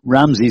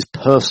 Ramsay's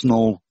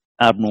personal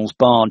admiral's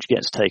barge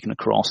gets taken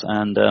across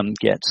and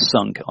gets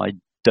sunk. I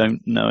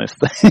don't know if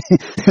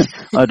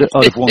I'd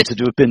have wanted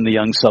to have been the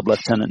young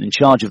sub-lieutenant in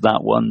charge of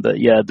that one, but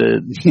yeah,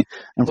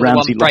 and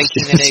Ramsay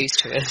breaking the news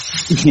to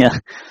it. Yeah,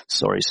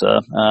 sorry, sir.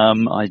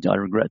 I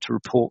regret to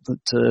report that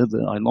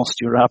I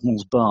lost your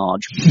admiral's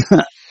barge.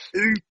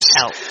 Oops.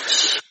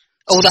 Ouch.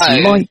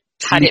 Although,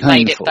 had it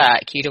made it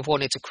back, you'd have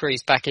wanted to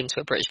cruise back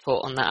into a British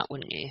port on that,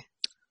 wouldn't you?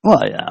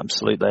 Well, yeah,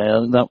 absolutely.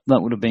 That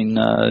would have been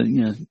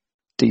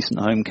decent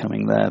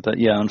homecoming there, but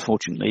yeah,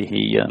 unfortunately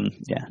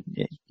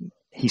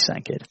he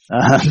sank it,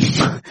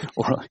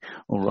 or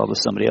rather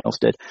somebody else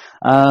did.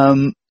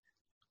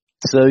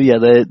 So yeah,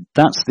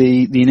 that's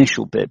the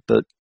initial bit,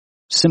 but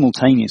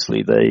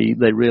simultaneously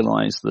they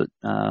realise that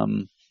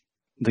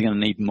they're going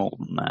to need more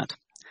than that.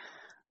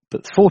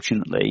 But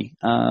fortunately,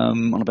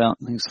 on about,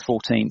 I think it's the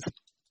 14th,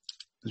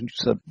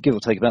 so give or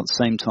take about the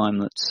same time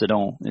that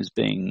Sedan is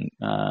being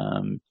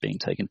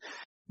taken,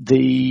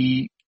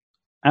 the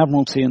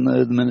Admiralty and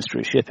the Ministry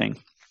of Shipping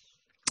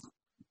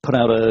put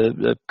out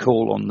a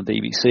call on the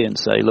BBC and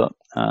say, look,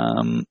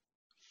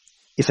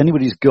 if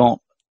anybody's got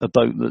a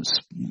boat that's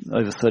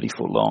over 30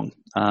 foot long,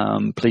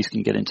 please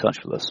can get in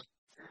touch with us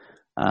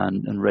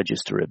and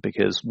register it,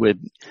 because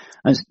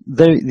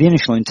the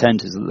initial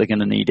intent is that they're going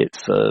to need it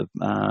for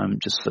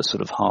just for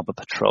sort of harbour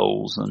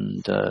patrols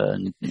and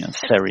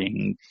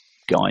ferrying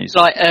guys.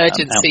 Like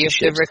urgency of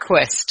the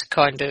request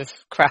kind of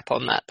crap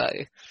on that,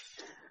 though.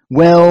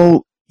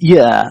 Well,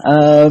 yeah,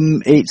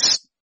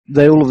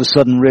 they all of a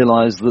sudden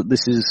realise that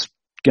this is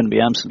going to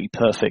be absolutely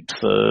perfect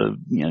for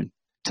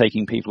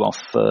taking people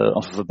off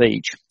of a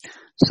beach.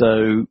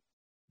 So,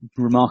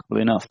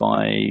 remarkably enough,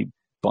 by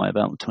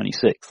about the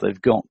 26th,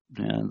 they've got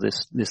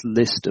this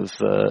list of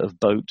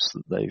boats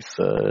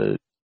that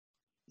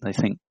they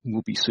think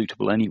will be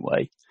suitable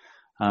anyway.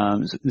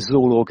 This is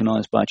all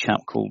organised by a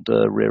chap called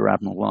Rear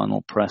Admiral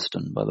Lionel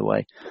Preston, by the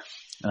way,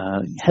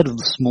 head of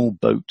the small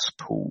boats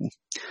pool,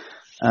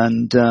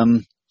 and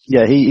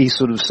he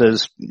sort of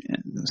says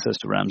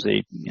to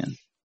Ramsay,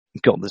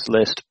 got this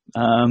list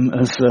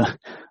of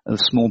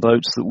small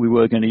boats that we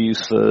were going to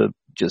use for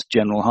just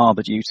general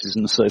harbour duties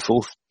and so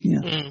forth.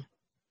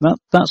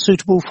 That's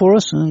suitable for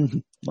us?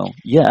 And, well,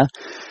 yeah.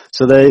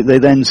 So they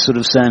then sort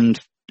of send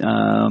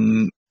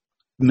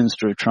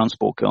Minister of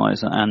Transport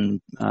guys and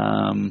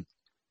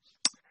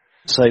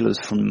sailors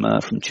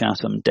from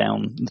Chatham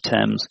down the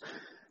Thames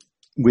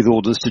with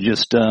orders to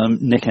just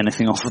nick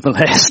anything off of the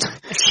list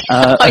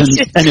and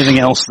anything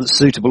else that's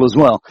suitable as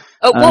well.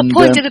 At what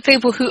point do the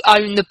people who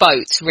own the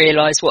boats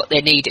realise what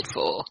they're needed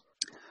for?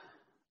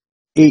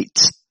 It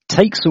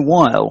takes a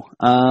while.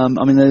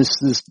 There's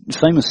this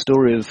famous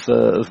story of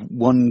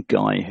one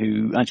guy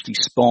who actually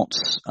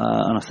spots,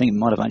 and I think it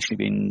might have actually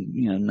been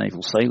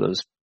naval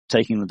sailors,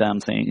 taking the damn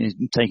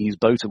thing, taking his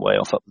boat away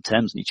off up the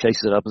Thames, and he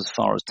chases it up as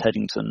far as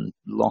Teddington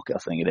Lock, I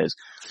think it is.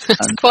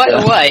 That's quite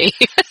a way.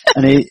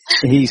 And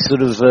he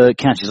sort of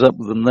catches up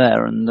with them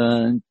there,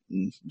 and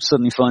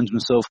suddenly finds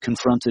himself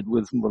confronted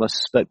with what I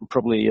suspect were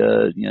probably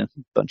a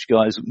bunch of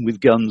guys with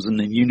guns and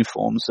in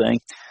uniform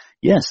saying,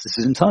 "Yes, this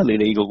is entirely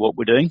legal what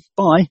we're doing.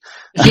 Bye."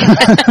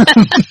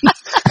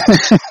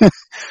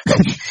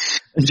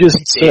 And just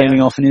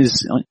sailing off in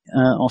his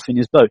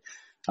boat.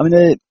 I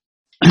mean,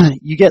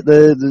 you get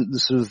the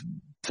sort of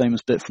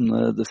famous bit from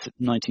the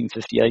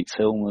 1958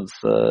 film of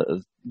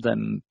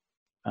them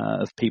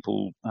of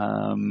people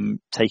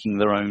taking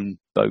their own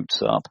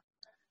boats up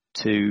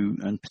to,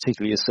 and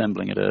particularly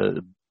assembling at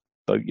a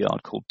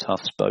boatyard called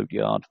Tufts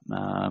Boatyard,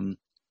 and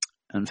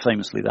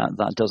famously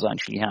that does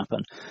actually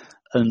happen.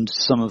 And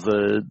some of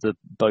the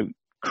boat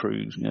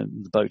crews,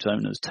 the boat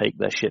owners, take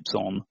their ships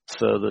on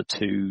further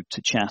to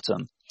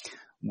Chatham,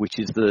 which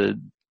is the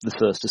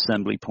first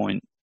assembly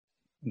point,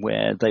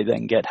 where they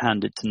then get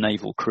handed to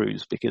naval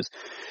crews, because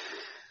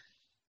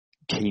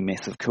key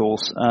myth, of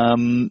course,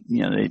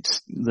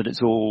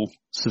 it's all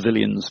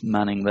civilians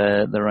manning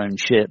their own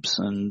ships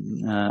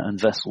and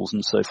vessels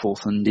and so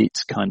forth, and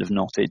it's kind of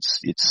not.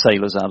 It's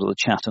sailors out of the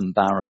Chatham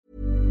Barracks.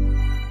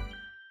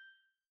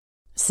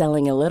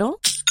 Selling a little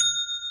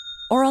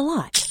or a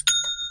lot?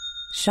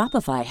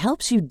 Shopify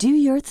helps you do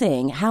your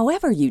thing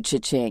however you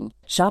cha-ching.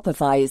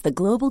 Shopify is the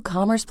global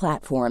commerce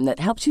platform that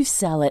helps you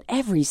sell at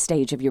every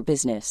stage of your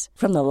business.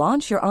 From the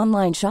launch your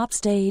online shop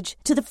stage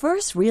to the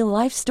first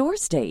real-life store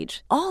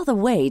stage, all the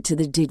way to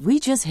the did we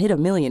just hit a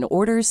million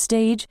orders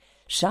stage.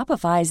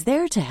 Shopify's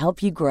there to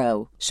help you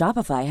grow.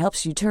 Shopify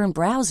helps you turn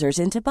browsers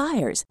into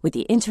buyers with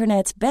the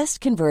internet's best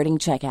converting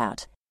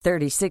checkout.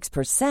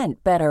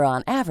 36% better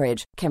on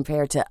average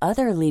compared to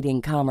other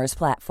leading commerce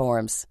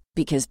platforms.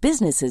 Because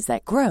businesses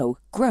that grow,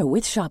 grow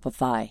with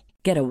Shopify.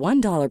 Get a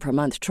 $1 per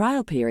month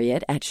trial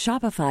period at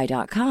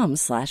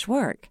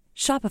shopify.com/work.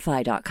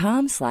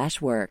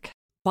 Shopify.com/work.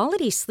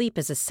 Quality sleep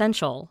is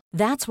essential.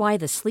 That's why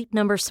the Sleep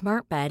Number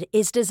Smart Bed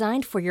is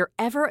designed for your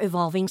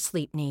ever-evolving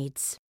sleep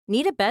needs.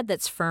 Need a bed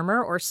that's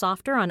firmer or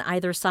softer on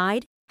either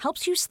side?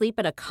 Helps you sleep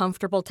at a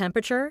comfortable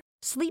temperature?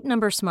 Sleep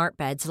Number Smart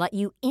Beds let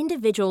you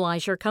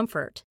individualize your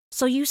comfort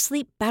so you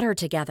sleep better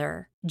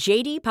together.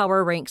 J.D.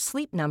 Power ranks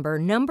Sleep Number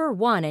number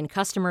 1 in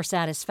customer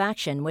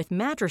satisfaction with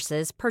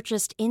mattresses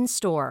purchased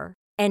in-store.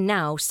 And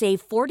now,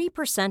 save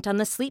 40% on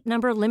the Sleep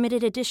Number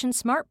Limited Edition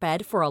Smart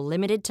Bed for a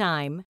limited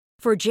time.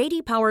 For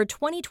J.D. Power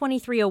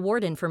 2023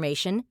 award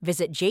information,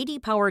 visit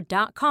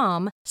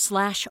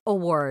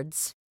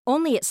jdpower.com/awards.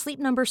 Only at Sleep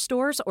Number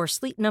stores or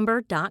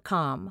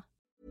sleepnumber.com.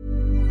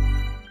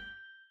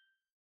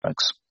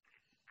 Thanks.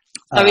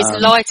 So is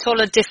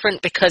Lightoller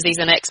different because he's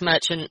an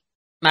ex-merchant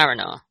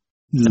mariner?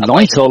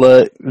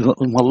 Lightoller,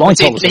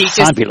 Lightoller's a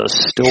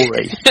fabulous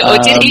story. Or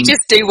did he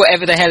just do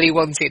whatever the hell he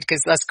wanted?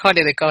 Because that's kind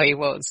of the guy he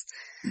was.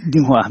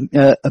 Well,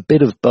 a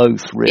bit of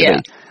both, really.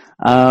 Yeah.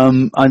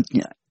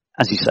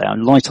 As you say,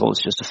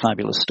 Lightoller's just a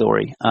fabulous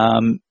story.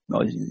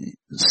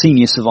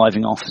 Senior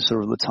surviving officer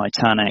of the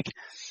Titanic.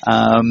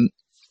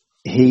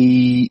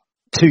 He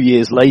 2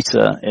 years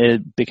later,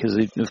 because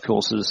of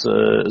course as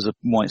a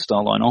White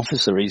Star Line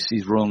officer,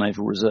 he's Royal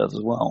Naval Reserve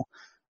as well.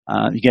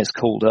 He gets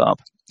called up,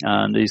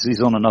 and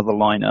he's on another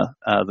liner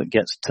that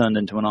gets turned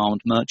into an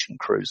armed merchant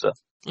cruiser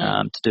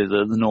to do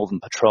the Northern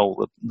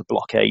Patrol, the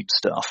blockade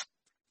stuff.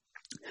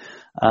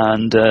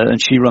 And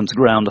she runs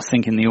aground, I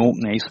think, in the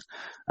Orkneys.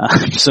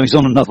 So he's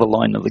on another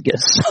liner that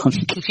gets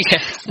sunk.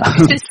 Yeah,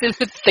 this is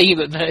the theme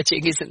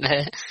emerging, isn't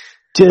there?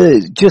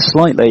 Just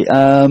slightly.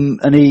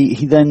 And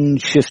he then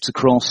shifts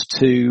across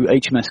to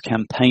HMS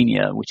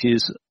Campania, which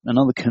is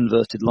another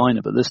converted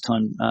liner, but this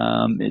time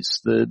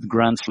it's the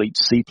Grand Fleet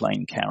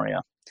seaplane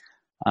carrier.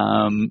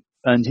 And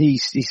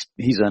he's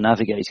a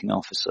navigating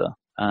officer,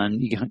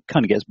 and he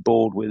kind of gets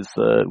bored with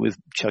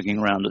chugging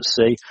around at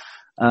sea,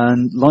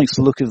 and likes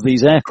the look of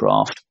these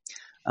aircraft.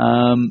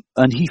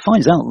 And he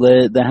finds out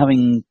they're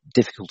having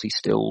difficulty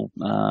still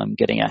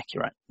getting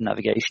accurate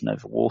navigation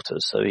over water.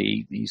 So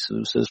he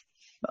sort of says,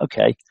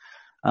 "Okay,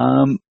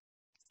 do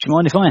you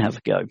mind if I have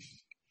a go?"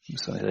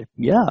 So I say,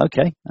 "Yeah,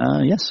 okay,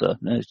 yes, sir.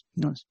 Let's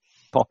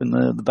pop in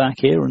the back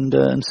here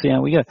and see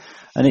how we go."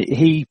 And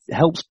he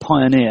helps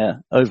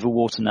pioneer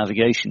overwater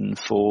navigation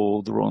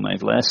for the Royal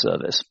Naval Air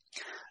Service.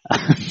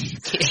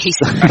 He's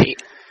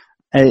great.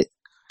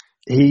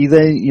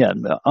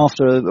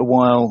 After a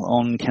while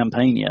on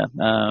Campania,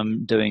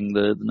 doing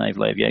the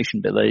naval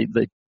aviation bit, they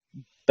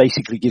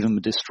basically give him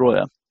a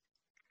destroyer.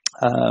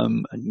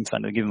 In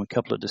fact, they give him a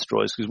couple of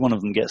destroyers because one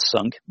of them gets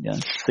sunk. Yeah,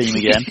 theme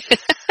again.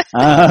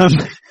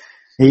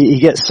 He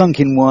gets sunk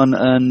in one,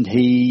 and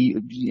he,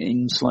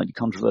 in slightly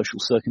controversial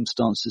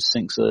circumstances,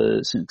 sinks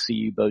a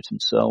U-boat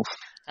himself.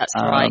 That's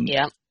right.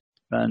 Yeah.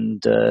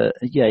 And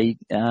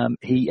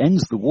he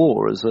ends the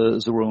war as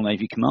a Royal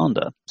Navy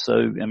commander. So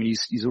I mean,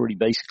 he's already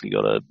basically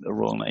got a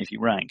Royal Navy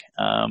rank,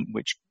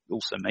 which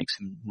also makes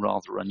him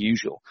rather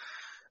unusual.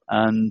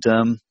 And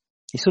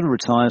he sort of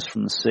retires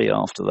from the sea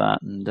after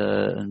that, and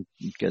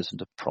goes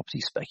into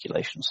property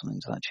speculation or something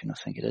to that tune, I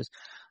think it is.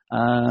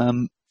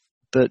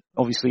 But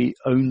obviously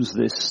owns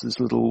this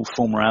little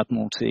former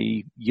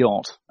Admiralty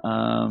yacht,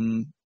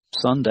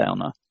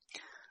 Sundowner,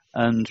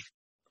 and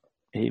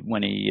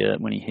when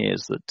he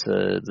hears that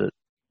the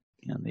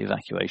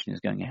evacuation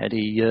is going ahead,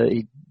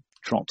 he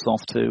trots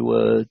off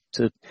to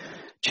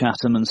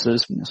Chatham and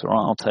says, "It's all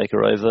right, I'll take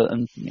her over."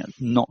 And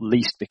not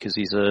least because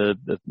he's a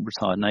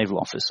retired naval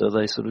officer,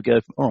 they sort of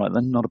go, "All right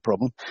then, not a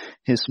problem.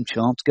 Here's some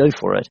charts, go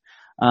for it."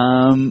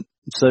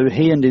 So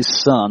he and his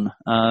son,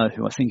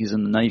 who I think is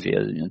in the Navy,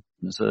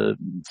 there's a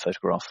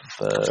photograph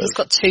of. He's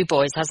got two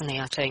boys, hasn't he?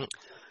 I think.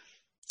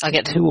 I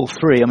get 2 or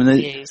 3. I mean,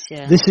 this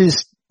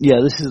is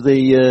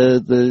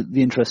the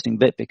interesting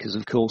bit, because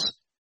of course,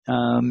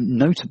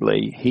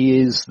 notably, he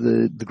is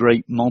the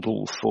great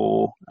model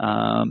for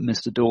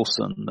Mr.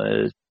 Dawson,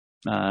 the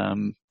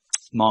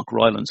Mark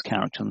Rylance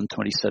character in the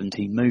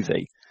 2017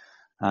 movie,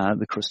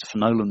 the Christopher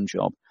Nolan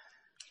job.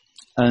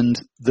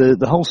 And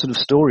the whole sort of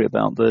story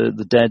about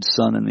the dead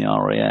son in the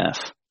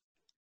RAF,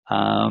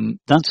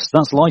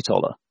 that's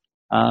Lightoller.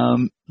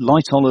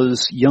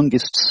 Lightoller's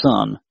youngest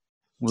son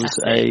was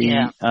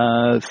a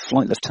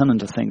flight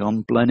lieutenant, I think,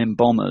 on Blenheim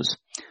bombers.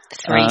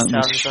 3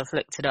 sons, I've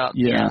looked it up.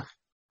 Yeah.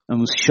 And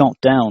was shot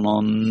down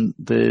on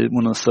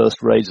one of the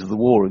first raids of the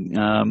war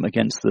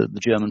against the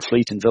German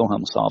fleet in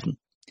Wilhelmshaven.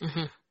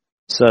 Mm-hmm.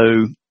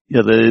 So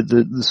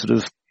the sort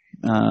of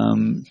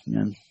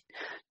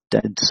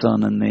dead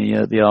son in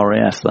the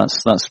RAF,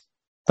 that's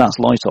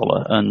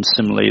Lightoller, and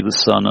similarly the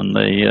son and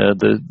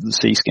the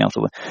Sea Scout.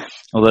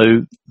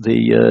 Although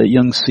the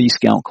young Sea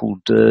Scout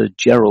called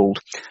Gerald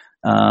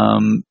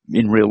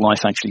in real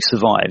life actually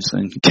survives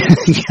and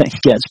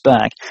gets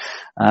back.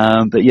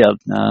 But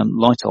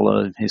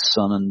Lightoller, his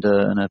son, and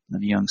a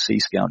young Sea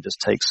Scout just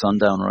take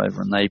Sundowner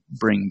over, and they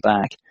bring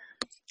back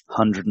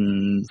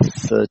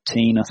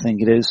 113, I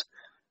think it is,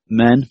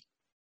 men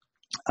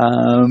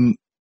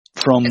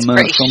from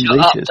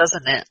beaches,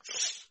 doesn't it?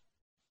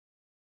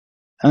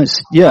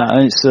 It's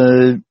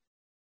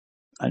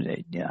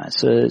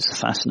a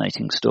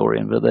fascinating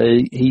story, but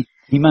he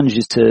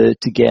manages to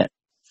get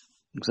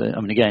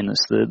I mean, again,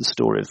 that's the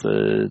story of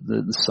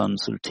the son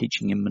sort of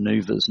teaching him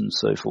manoeuvres and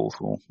so forth,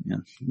 or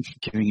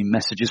giving him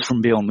messages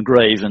from beyond the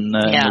grave. And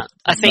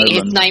I think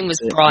his name was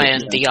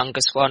Brian, the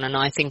youngest one, and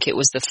I think it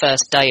was the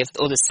first day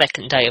or the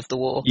second day of the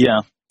war.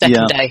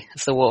 Second day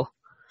of the war.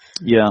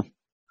 Yeah,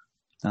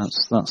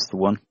 that's the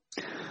one.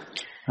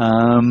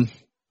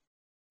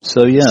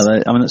 So yeah,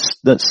 I mean,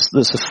 that's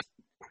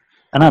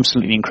an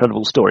absolutely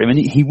incredible story. I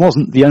mean, he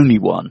wasn't the only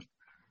one.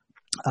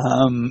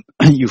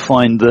 You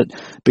find that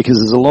because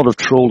there's a lot of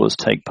trawlers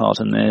take part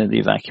in the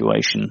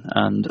evacuation,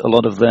 and a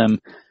lot of them,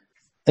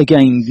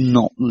 again,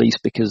 not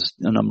least because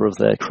a number of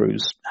their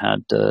crews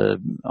had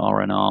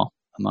R&R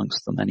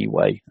amongst them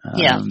anyway.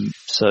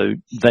 So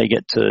they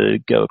get to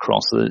go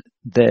across.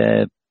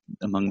 They're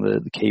among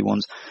the key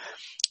ones.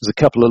 There's a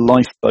couple of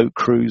lifeboat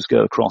crews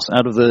go across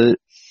out of the,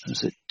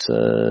 is it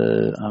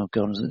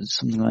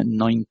something like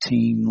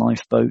 19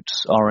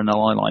 lifeboats,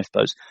 RNLI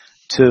lifeboats.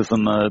 2 of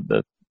them are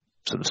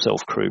sort of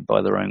self-crewed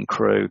by their own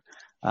crew.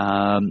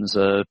 There's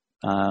a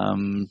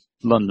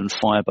London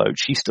fireboat.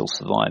 She still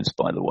survives,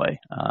 by the way.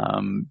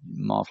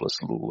 Marvellous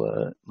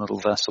little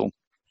vessel.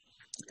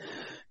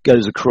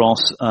 Goes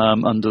across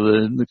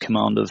under the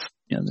command of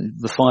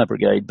the fire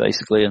brigade,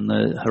 basically, and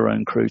her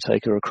own crew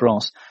take her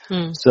across.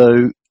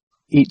 So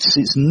it's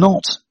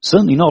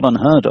certainly not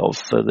unheard of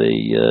for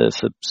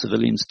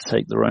civilians to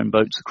take their own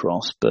boats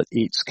across, but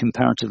it's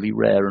comparatively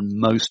rare, and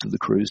most of the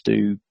crews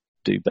do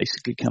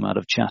basically come out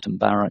of Chatham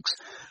Barracks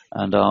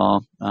and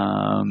are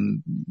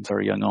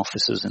very young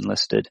officers,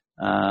 enlisted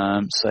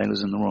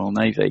sailors in the Royal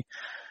Navy.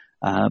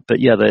 But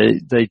yeah,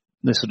 they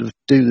sort of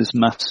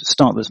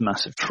start this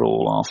massive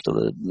trawl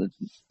after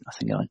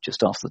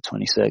just after the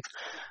 26th,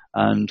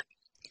 and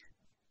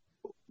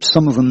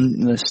some of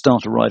them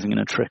start arriving in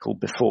a trickle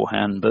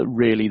beforehand. But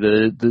really,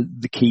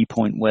 the key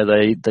point where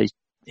they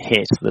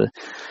hit the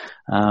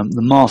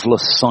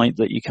marvelous sight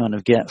that you kind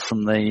of get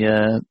from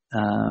the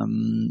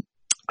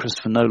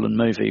Christopher Nolan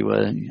movie,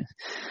 where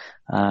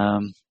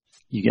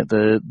you get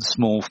the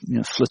small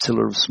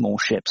flotilla of small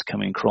ships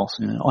coming across,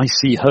 I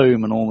see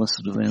home, and all this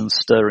sort of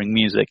stirring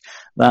music.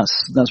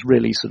 That's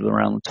really sort of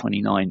around the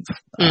 29th.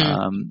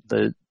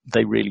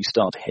 They really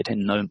start to hit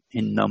in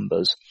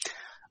numbers,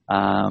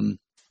 and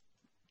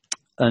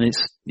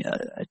it's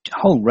a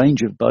whole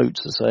range of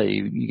boats. As I say,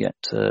 you get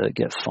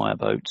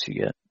fireboats,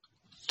 you get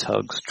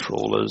tugs,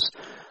 trawlers.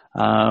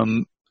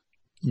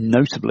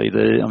 Notably,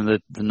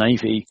 the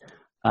Navy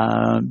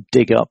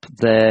dig up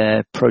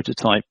their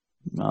prototype,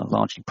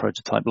 largely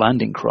prototype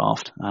landing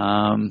craft.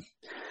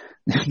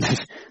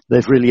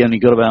 They've really only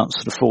got about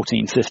sort of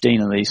 14,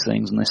 15 of these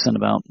things, and they send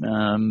about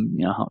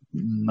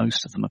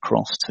most of them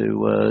across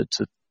to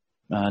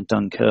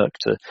Dunkirk.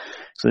 So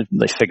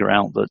they figure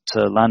out that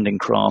landing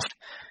craft,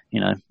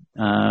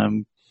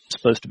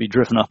 supposed to be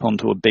driven up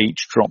onto a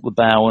beach, drop the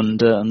bow,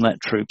 and let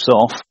troops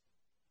off.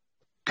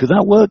 Could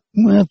that work?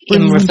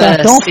 Bring them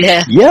back off?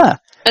 Yeah.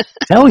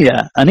 Hell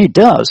yeah, and it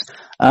does.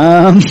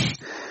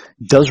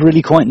 Does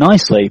really quite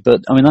nicely,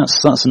 but I mean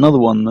that's another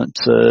one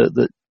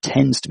that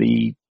tends to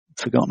be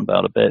forgotten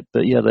about a bit.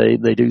 But yeah,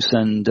 they do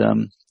send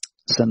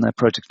their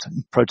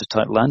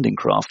prototype landing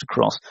craft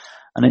across,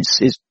 and it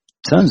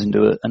turns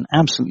into an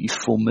absolutely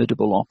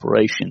formidable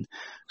operation.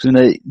 So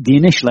the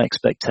initial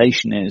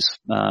expectation is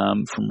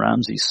from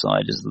Ramsay's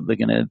side is that they're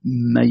going to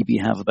maybe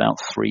have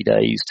about 3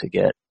 days to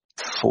get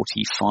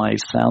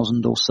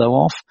 45,000 or so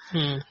off,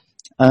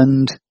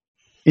 and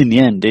in the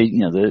end,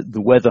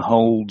 the weather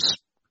holds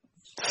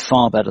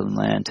far better than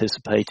they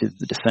anticipated.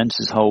 The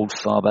defences hold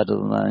far better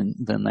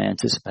than they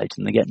anticipated,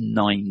 and they get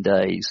 9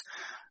 days.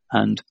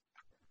 And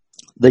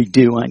they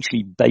do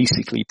actually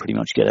basically pretty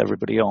much get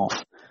everybody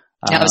off.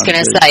 I was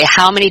going to say,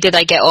 how many did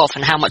they get off,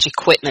 and how much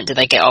equipment did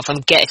they get off?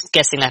 I'm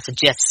guessing that's a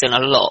jettison a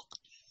lot.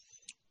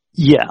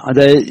 Yeah,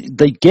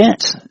 they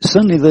get,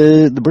 certainly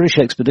the British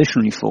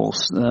Expeditionary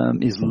Force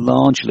is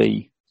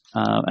largely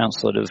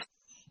outside of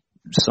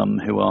some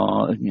who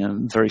are,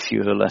 very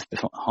few who are left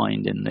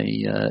behind in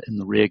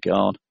the rear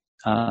guard.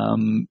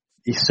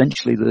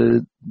 Essentially,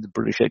 the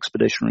British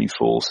Expeditionary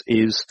Force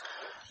is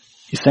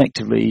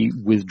effectively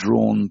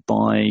withdrawn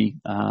by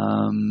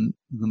the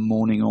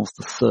morning of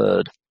the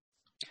 3rd,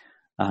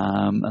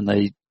 and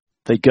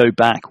they go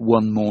back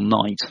one more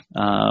night.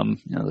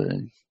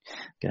 The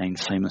again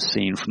famous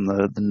scene from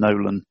the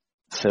Nolan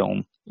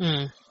film.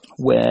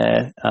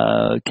 Where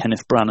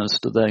Kenneth Branagh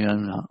stood there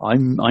going,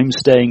 I'm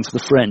staying for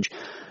the French.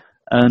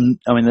 And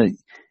I mean,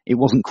 it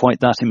wasn't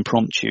quite that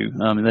impromptu.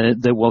 I mean,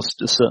 there was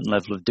a certain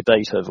level of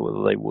debate over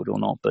whether they would or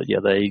not, but yeah,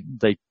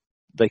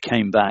 they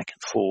came back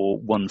for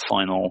one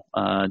final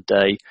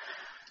day.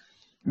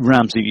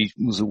 Ramsay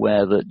was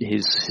aware that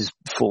his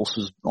force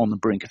was on the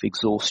brink of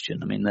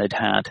exhaustion. I mean, they'd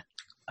had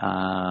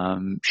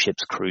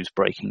ships' crews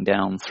breaking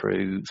down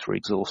through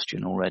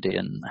exhaustion already,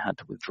 and had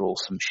to withdraw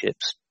some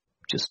ships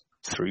just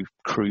through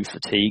crew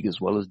fatigue as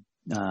well as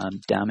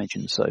damage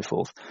and so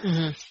forth.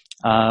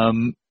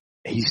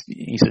 He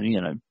said,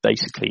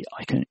 basically,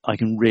 I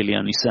can really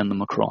only send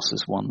them across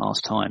this one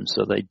last time.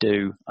 So they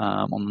do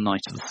on the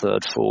night of the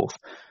 3rd, 4th.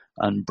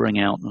 and bring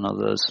out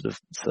another sort of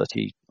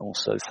 30 or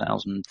so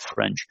thousand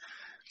French.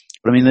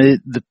 But I mean,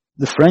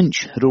 the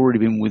French had already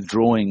been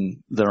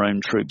withdrawing their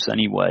own troops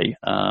anyway,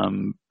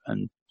 and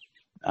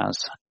as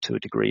to a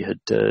degree had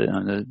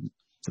the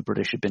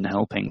British had been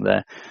helping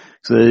there.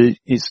 So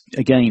it's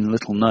again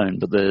little known,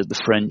 but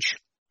the French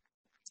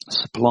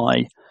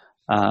supply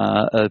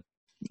what's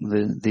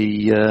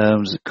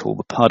it called,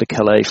 the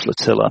Pas-de-Calais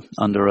flotilla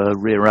under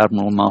Rear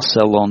Admiral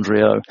Marcel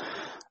Landriau,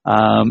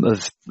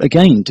 of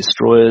again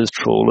destroyers,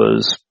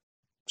 trawlers,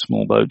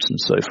 small boats, and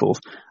so forth,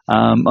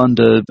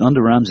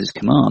 under Ramsay's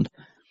command.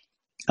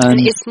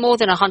 And it's more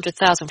than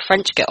 100,000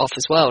 French get off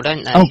as well,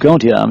 don't they? Oh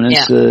God, yeah. I mean,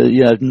 it's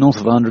north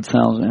of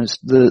 100,000. It's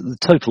the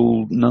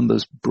total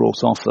numbers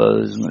brought off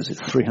is it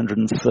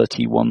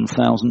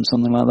 331,000,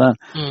 something like that.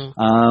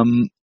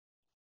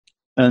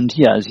 And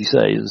yeah, as you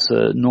say, it's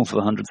north of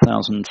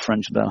 100,000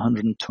 French, about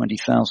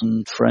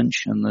 120,000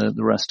 French, and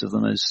the rest of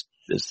them is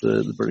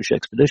the British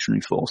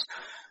Expeditionary Force.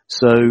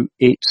 So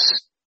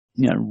it's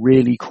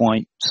really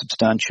quite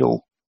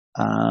substantial.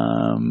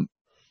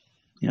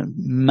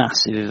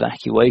 Massive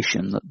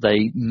evacuation that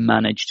they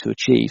managed to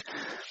achieve.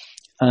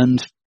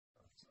 And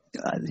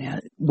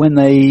when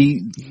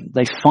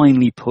they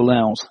finally pull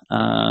out,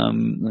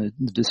 the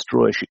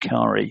destroyer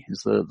Shikari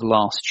is the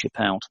last ship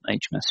out,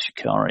 HMS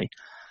Shikari,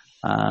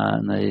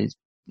 and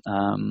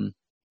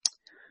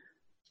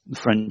the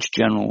French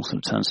general sort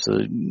of turns to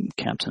the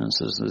captain and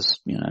says there's,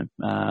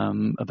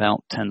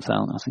 about 10,000,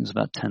 I think it's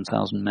about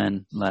 10,000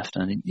 men left,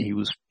 and he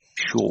was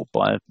short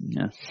by,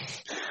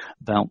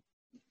 about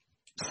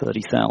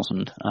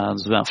 30,000.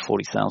 There's about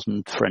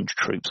 40,000 French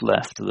troops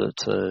left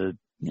that,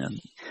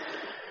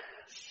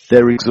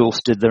 they're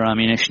exhausted, their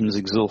ammunition's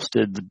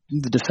exhausted,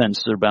 the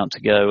defences are about to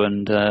go,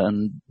 and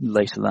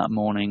later that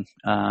morning,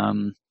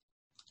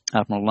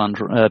 Admiral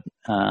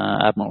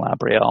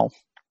Abrial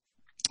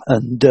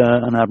and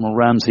Admiral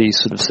Ramsay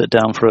sort of sit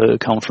down for a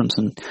conference,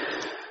 and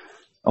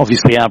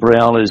obviously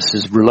Abrial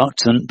is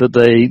reluctant, but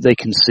they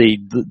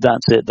concede that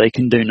that's it, they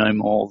can do no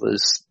more.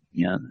 There's,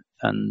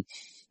 and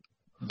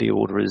the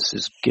order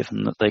is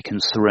given that they can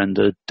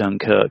surrender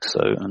Dunkirk,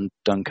 and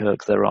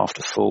Dunkirk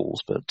thereafter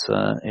falls. But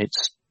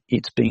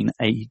it's been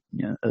at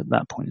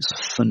that point it's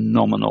a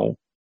phenomenal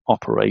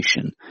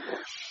operation.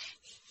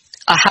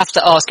 I have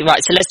to ask you,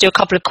 right, so let's do a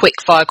couple of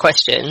quick fire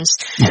questions.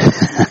 And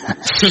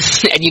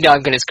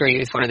I'm going to screw you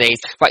with one of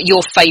these. Right,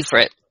 your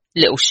favourite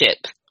little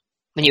ship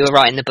when you were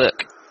writing the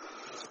book?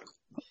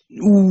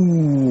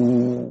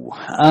 Ooh,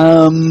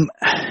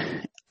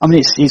 I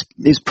mean,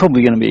 it's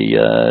probably going to be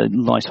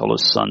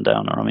Lightollers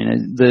Sundowner. I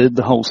mean,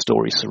 the whole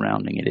story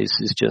surrounding it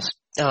is just.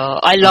 Oh,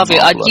 I love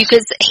marvelous. It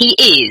because he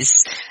is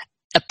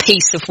a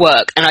piece of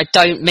work, and I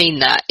don't mean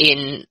that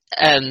in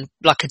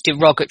like a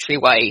derogatory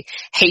way.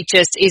 He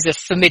just is a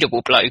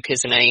formidable bloke,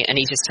 isn't he? And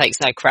he just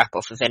takes no crap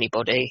off of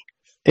anybody.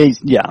 I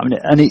mean,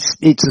 and it's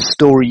a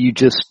story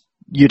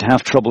you'd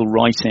have trouble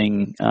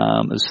writing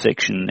as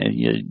fiction.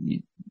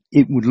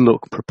 It would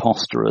look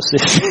preposterous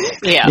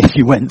if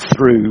you went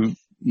through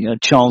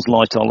Charles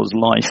Lightoller's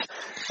life.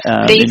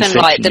 But even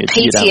like the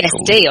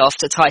PTSD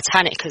after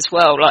Titanic as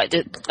well. Like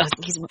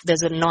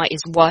there's a night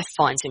his wife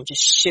finds him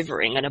just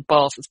shivering in a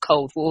bath of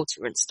cold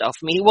water and stuff.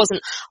 I mean, he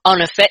wasn't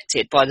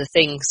unaffected by the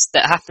things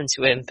that happened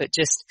to him, but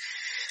just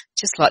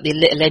like the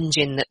little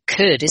engine that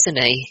could,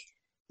 isn't he?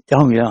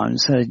 Oh yeah,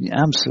 he's an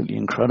absolutely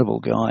incredible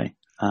guy.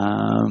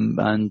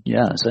 And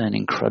yeah, it's an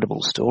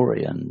incredible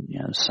story, and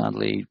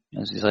sadly,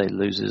 as you say,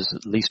 loses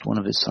at least one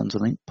of his sons. I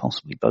think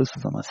possibly both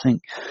of them. I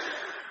think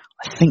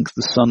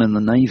the son in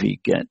the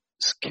Navy gets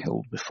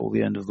killed before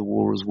the end of the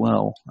war as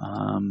well,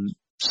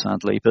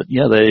 sadly. But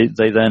yeah, they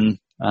then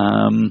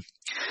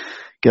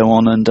go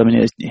on, and I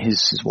mean,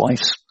 his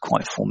wife's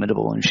quite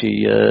formidable, and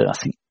she, I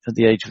think, at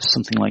the age of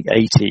something like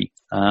 80,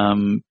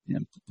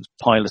 was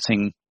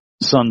piloting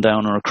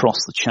Sundowner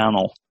across the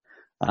Channel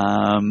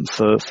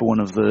for one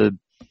of the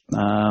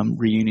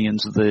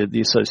reunions of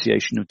the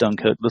Association of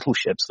Dunkirk Little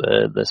Ships.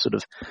 They're sort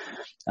of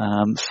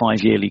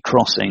 5-yearly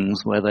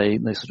crossings where they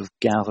sort of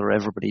gather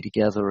everybody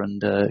together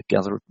and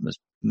gather as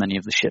many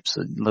of the ships,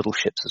 little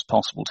ships, as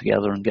possible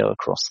together and go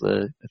across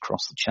the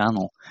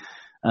Channel.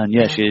 And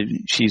yeah,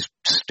 she's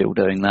still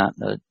doing that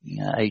at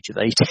the age of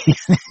 80.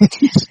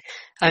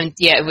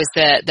 Yeah, it was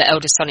the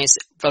eldest son is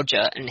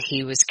Roger, and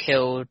he was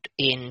killed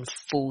in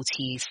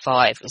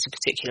 45. It was a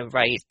particular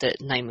raid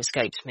that name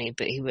escapes me,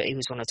 but he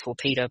was on a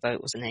torpedo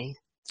boat, wasn't he?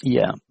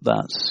 Yeah,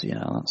 that's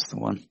the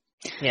one.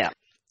 Yeah.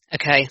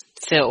 Okay,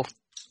 Phil.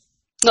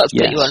 Not to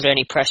put you under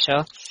any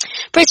pressure.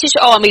 British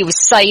Army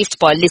was saved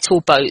by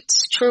little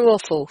boats. True or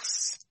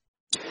false?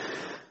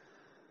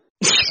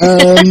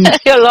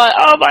 You're like,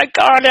 oh my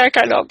God, I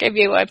cannot give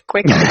you a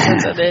quick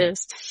answer to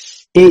this.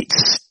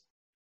 It's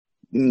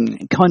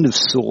kind of,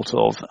 sort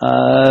of.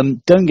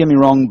 Don't get me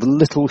wrong, the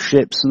little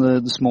ships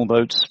and the small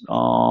boats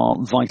are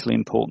vitally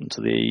important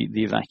to the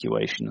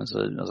evacuation, as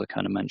I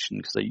kind of mentioned,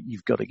 because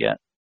you've got to get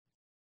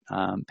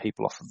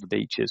people off of the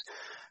beaches.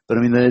 But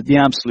I mean, the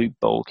absolute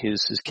bulk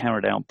is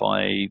carried out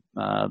by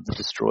the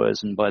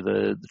destroyers and by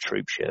the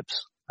troop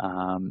ships.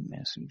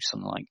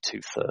 Something like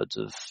 2/3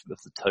 of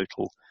the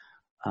total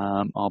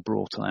are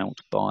brought out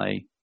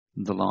by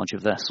the larger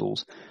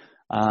vessels.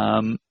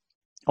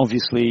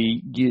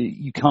 Obviously,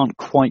 you can't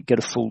quite get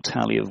a full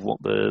tally of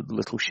what the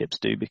little ships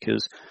do,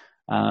 because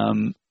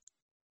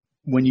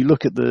when you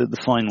look at the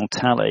final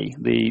tally,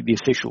 the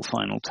official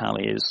final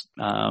tally is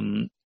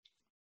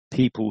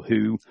people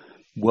who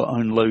were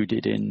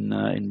unloaded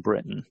in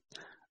Britain.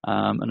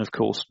 And of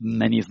course,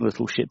 many of the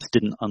little ships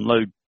didn't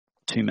unload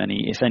too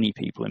many, if any,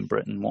 people in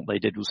Britain. What they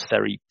did was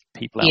ferry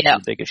people out to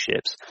the bigger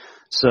ships.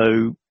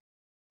 So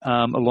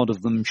a lot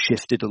of them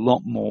shifted a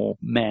lot more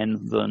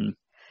men than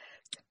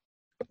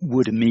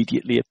would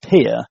immediately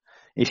appear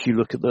if you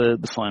look at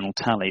the final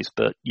tallies.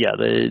 But yeah,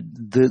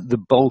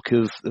 the bulk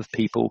of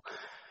people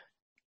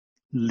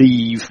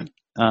leave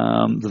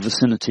the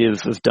vicinity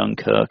of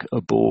Dunkirk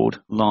aboard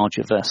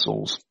larger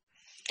vessels.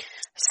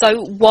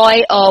 So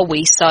why are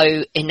we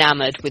so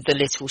enamoured with the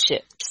little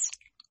ships?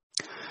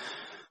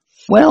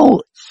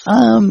 Well,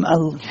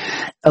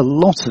 a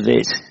lot of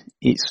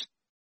it's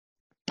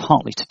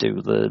partly to do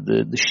with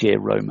the sheer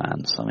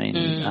romance. I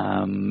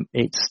mean,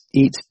 it's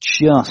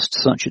just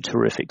such a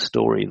terrific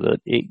story that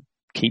it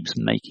keeps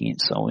making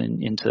itself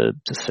into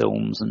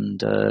films,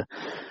 and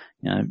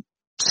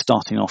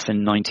starting off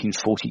in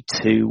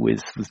 1942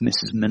 with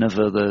Mrs.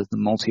 Miniver, the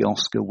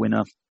multi-Oscar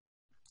winner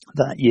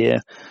that year,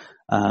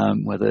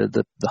 where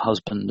the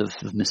husband of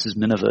Mrs.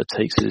 Miniver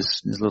takes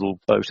his little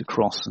boat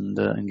across and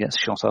gets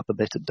shot up a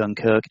bit at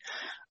Dunkirk.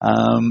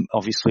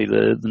 Obviously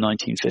the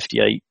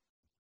 1958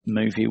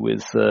 movie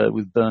with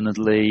Bernard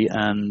Lee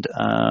and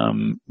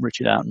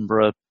Richard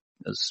Attenborough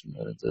as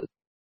the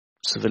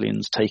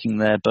civilians taking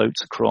their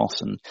boats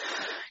across, and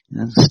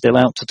still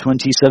out to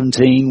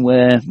 2017,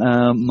 where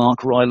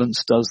Mark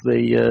Rylance does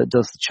the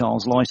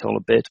Charles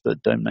Lightoller bit,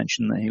 but don't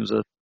mention that he was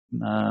a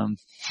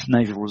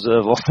Naval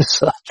Reserve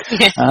officer.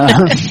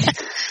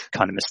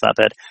 Kind of missed that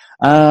bit.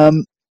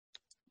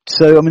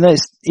 So I mean,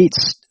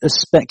 it's a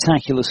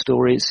spectacular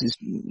story. It's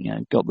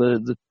got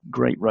the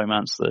great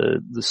romance,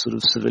 the sort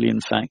of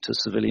civilian factor.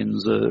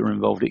 Civilians are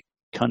involved. It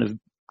kind of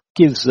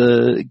gives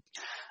an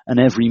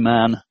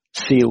everyman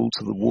feel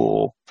to the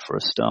war for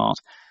a start.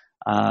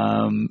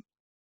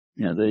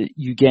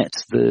 You get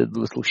the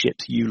little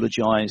ships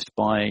eulogized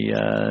by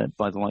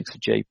the likes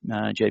of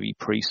J.B.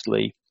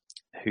 Priestley,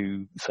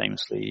 who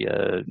famously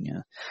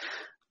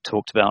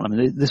talked about. I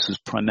mean, this was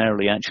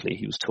primarily, actually,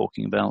 he was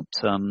talking about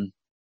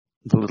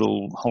the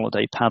little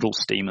holiday paddle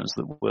steamers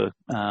that were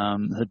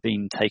had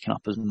been taken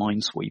up as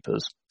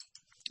minesweepers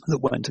that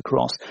went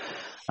across.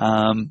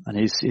 And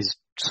his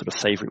sort of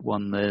favourite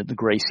one, the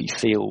Gracie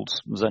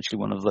Fields, was actually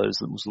one of those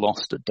that was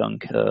lost at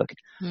Dunkirk.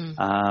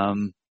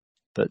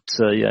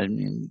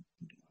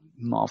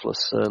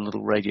 Marvellous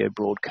little radio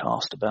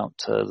broadcast about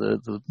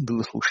the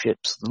little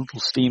ships, the little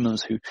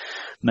steamers who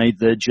made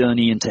their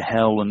journey into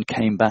hell and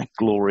came back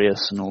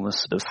glorious, and all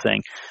this sort of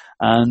thing.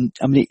 And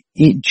I mean,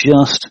 it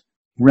just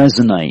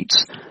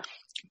resonates,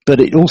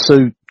 but it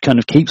also kind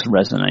of keeps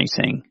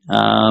resonating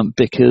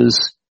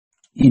because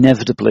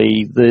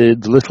inevitably the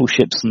little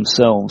ships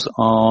themselves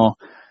are,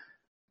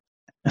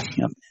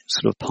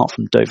 sort of apart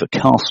from Dover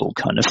Castle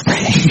kind of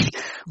thing,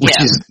 which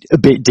is a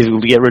bit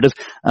difficult to get rid of.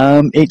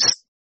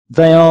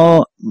 They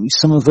are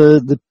some of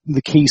the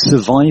key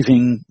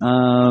surviving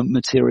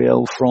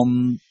material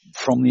from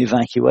the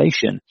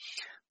evacuation.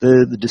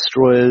 The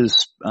destroyers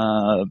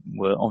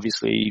were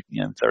obviously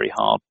very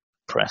hard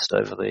pressed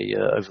over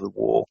the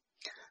war,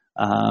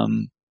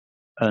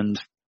 and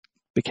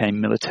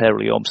became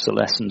militarily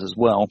obsolescent as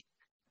well.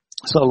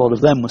 So a lot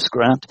of them were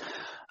scrapped.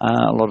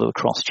 A lot of the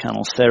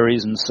cross-channel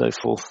ferries and so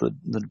forth that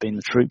had been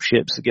the troop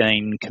ships,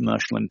 again,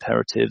 commercial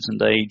imperatives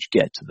and age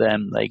get to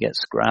them, they get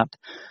scrapped.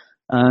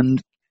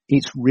 And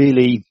it's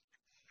really,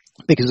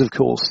 because of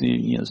course,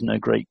 there's no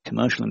great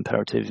commercial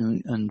imperative,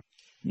 and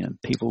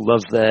people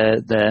love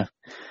their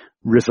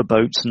river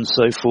boats and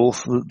so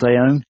forth that they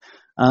own.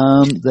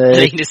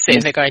 Alina's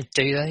sitting there going,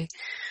 do they?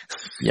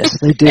 Yes,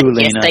 they do,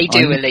 Alina. Yes, they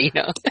do,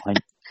 Alina.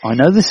 I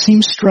know this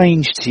seems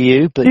strange to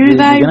you, but do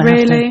they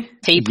really?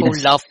 People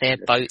love their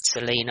boats,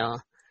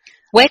 Alina.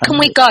 Where can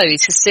we go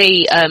to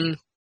see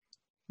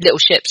little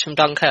ships from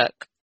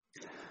Dunkirk?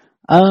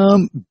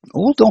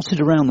 All dotted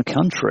around the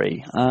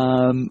country.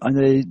 A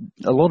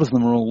lot of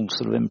them are all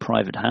sort of in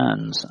private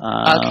hands.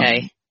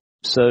 Okay.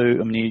 So,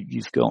 I mean,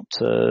 you've got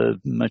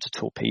Motor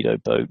Torpedo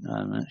Boat.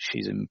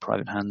 She's in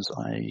private hands.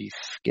 I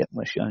forget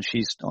where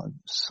she's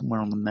somewhere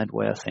on the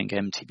Medway, I think,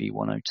 MTB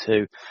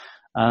 102.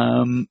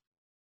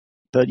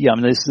 But yeah, I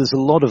mean, there's a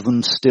lot of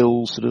them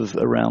still sort of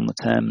around the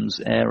Thames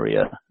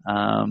area.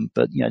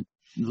 But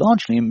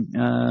largely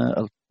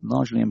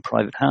in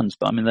private hands.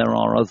 But I mean, there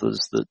are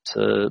others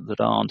that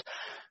aren't.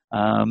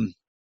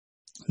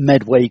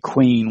 Medway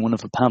Queen, one of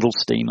the paddle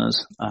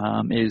steamers,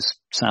 is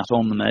sat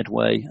on the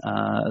Medway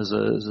as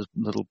a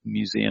little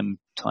museum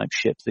type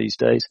ship these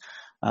days,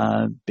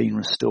 being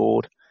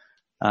restored.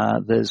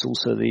 There's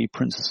also the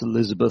Princess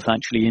Elizabeth,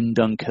 actually in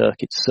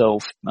Dunkirk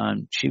itself,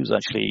 and she was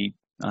actually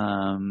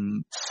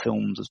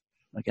filmed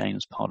again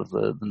as part of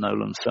the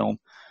Nolan film.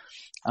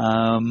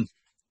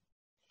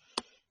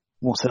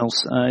 What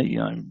else?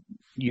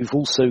 You've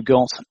also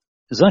got,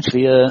 there's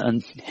actually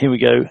and here we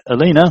go,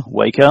 Alina,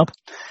 wake up.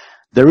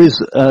 There is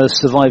a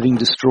surviving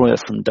destroyer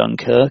from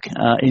Dunkirk,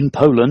 in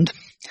Poland.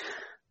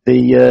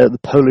 The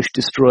Polish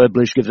destroyer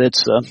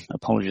Błyskawica.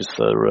 Apologies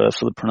for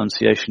the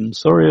pronunciation.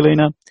 Sorry,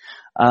 Alina.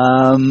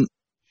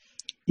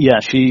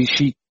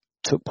 She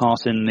took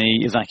part in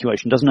the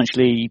evacuation. Doesn't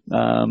actually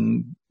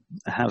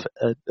have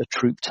a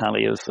troop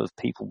tally of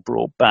people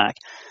brought back.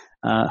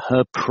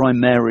 Her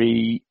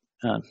primary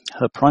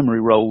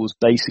role was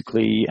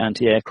basically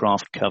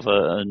anti-aircraft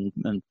cover and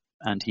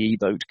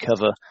anti-E-boat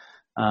cover,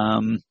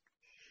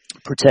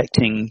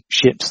 protecting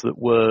ships that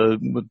were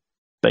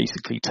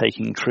basically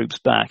taking troops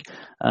back.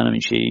 And I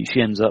mean,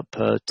 she ends up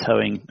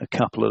towing a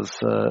couple of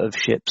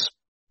ships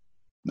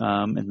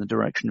in the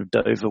direction of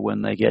Dover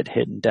when they get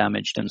hit and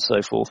damaged and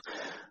so forth.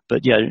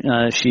 But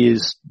she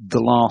is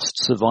the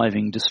last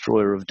surviving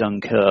destroyer of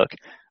Dunkirk,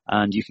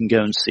 and you can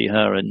go and see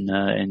her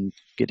in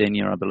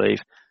Gdynia, I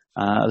believe,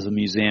 as a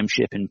museum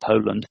ship in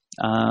Poland.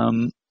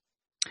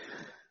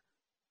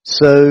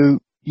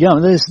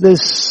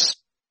 There's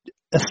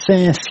a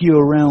fair few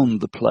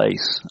around the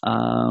place,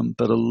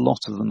 but a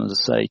lot of them, as I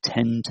say,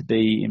 tend to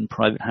be in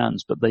private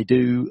hands, but they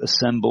do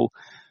assemble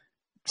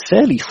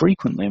fairly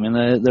frequently. I mean,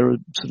 there are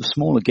sort of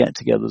smaller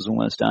get-togethers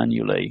almost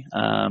annually,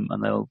 and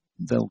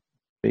they'll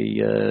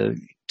be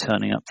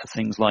turning up for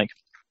things like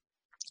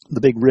the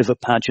big river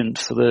pageant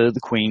for the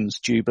Queen's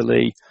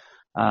Jubilee.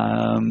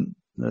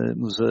 It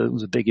was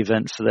a big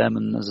event for them,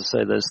 and as I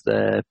say, there's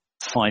their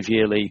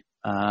 5-yearly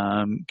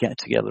get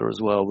together as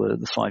well,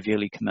 the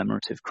 5-yearly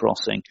commemorative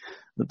crossing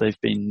that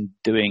they've been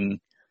doing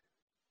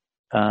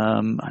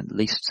at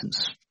least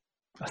since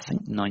I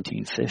think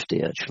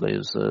 1950. Actually, it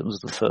was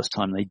the first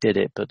time they did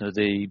it. But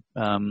the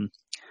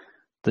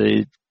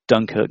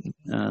Dunkirk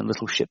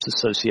Little Ships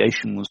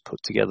Association was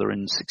put together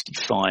in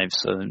 '65,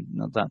 so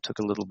that took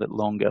a little bit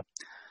longer.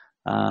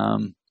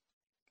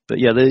 But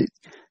yeah,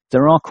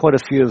 there are quite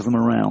a few of them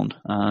around,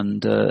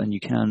 and you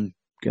can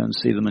go and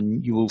see them,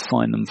 and you will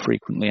find them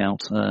frequently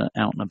out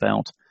and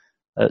about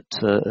at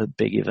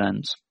big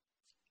events.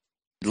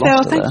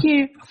 Phil, thank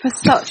you for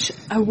such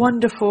a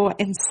wonderful,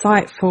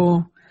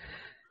 insightful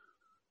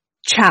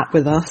chat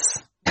with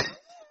us.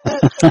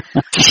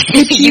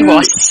 You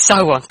are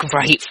so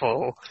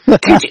ungrateful. No,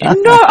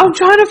 I'm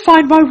trying to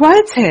find my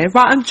words here.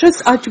 Right,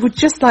 I would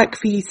just like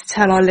for you to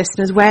tell our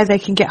listeners where they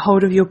can get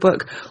hold of your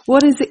book.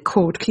 What is it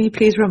called? Can you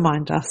please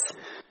remind us?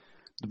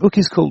 The book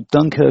is called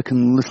Dunkirk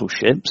and Little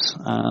Ships.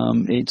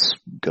 It's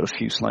got a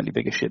few slightly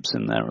bigger ships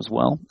in there as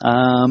well.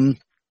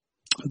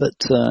 But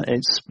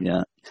it's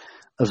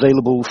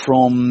available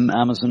from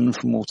Amazon,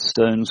 from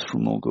Waterstones,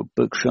 from all good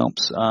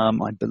bookshops.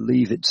 I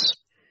believe it's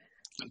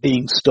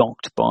being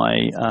stocked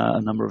by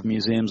a number of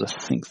museums. I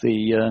think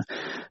the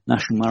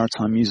National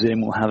Maritime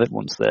Museum will have it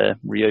once they're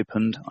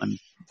reopened. I'm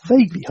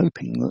vaguely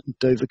hoping that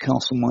Dover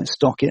Castle might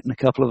stock it and a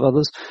couple of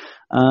others.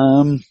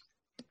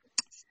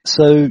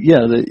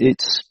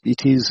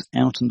 It is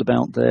out and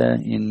about there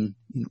in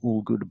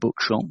all good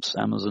bookshops,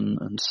 Amazon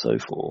and so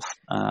forth,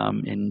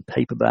 in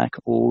paperback,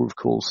 or of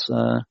course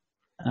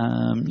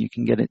you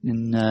can get it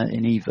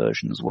in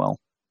e-version as well.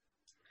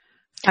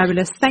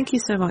 Fabulous. Thank you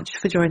so much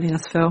for joining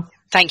us, Phil.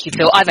 Thank you,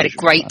 Phil. I've had a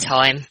great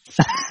time.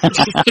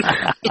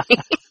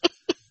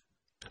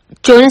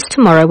 Join us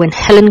tomorrow when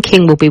Helen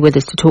King will be with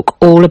us to talk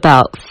all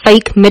about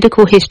fake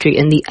medical history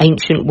in the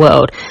ancient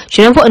world.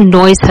 Do you know what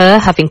annoys her,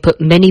 having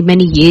put many,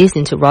 many years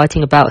into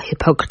writing about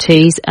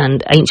Hippocrates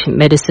and ancient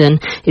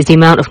medicine, is the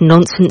amount of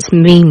nonsense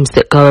memes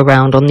that go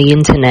around on the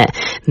internet,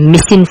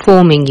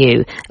 misinforming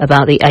you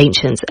about the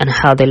ancients and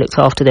how they looked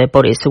after their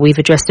bodies. So we've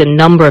addressed a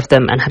number of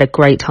them and had a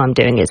great time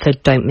doing it, so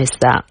don't miss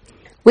that.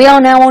 We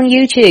are now on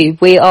YouTube.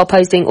 We are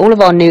posting all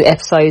of our new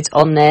episodes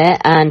on there,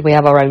 and we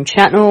have our own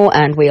channel,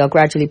 and we are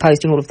gradually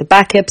posting all of the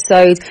back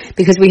episodes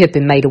because we have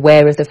been made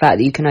aware of the fact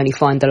that you can only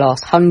find the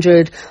last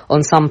 100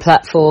 on some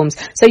platforms.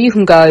 So you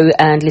can go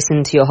and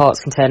listen to your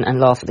heart's content and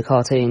laugh at the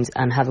cartoons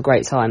and have a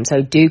great time.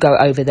 So do go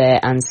over there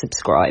and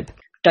subscribe.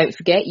 Don't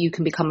forget, you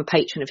can become a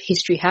patron of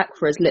History Hack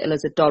for as little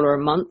as $1 a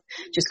month.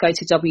 Just go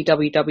to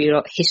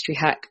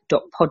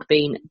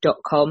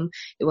www.historyhack.podbean.com.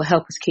 It will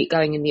help us keep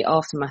going in the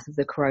aftermath of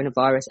the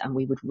coronavirus, and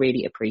we would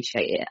really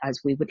appreciate it,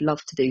 as we would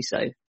love to do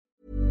so.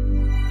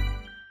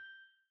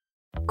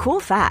 Cool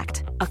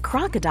fact, a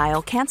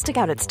crocodile can't stick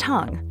out its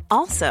tongue.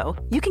 Also,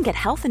 you can get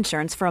health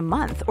insurance for a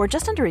month or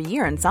just under a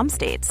year in some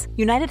states.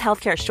 United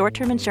Healthcare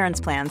short-term insurance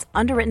plans,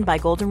 underwritten by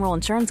Golden Rule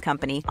Insurance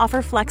Company,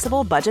 offer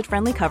flexible,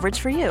 budget-friendly coverage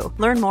for you.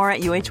 Learn more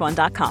at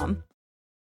uh1.com.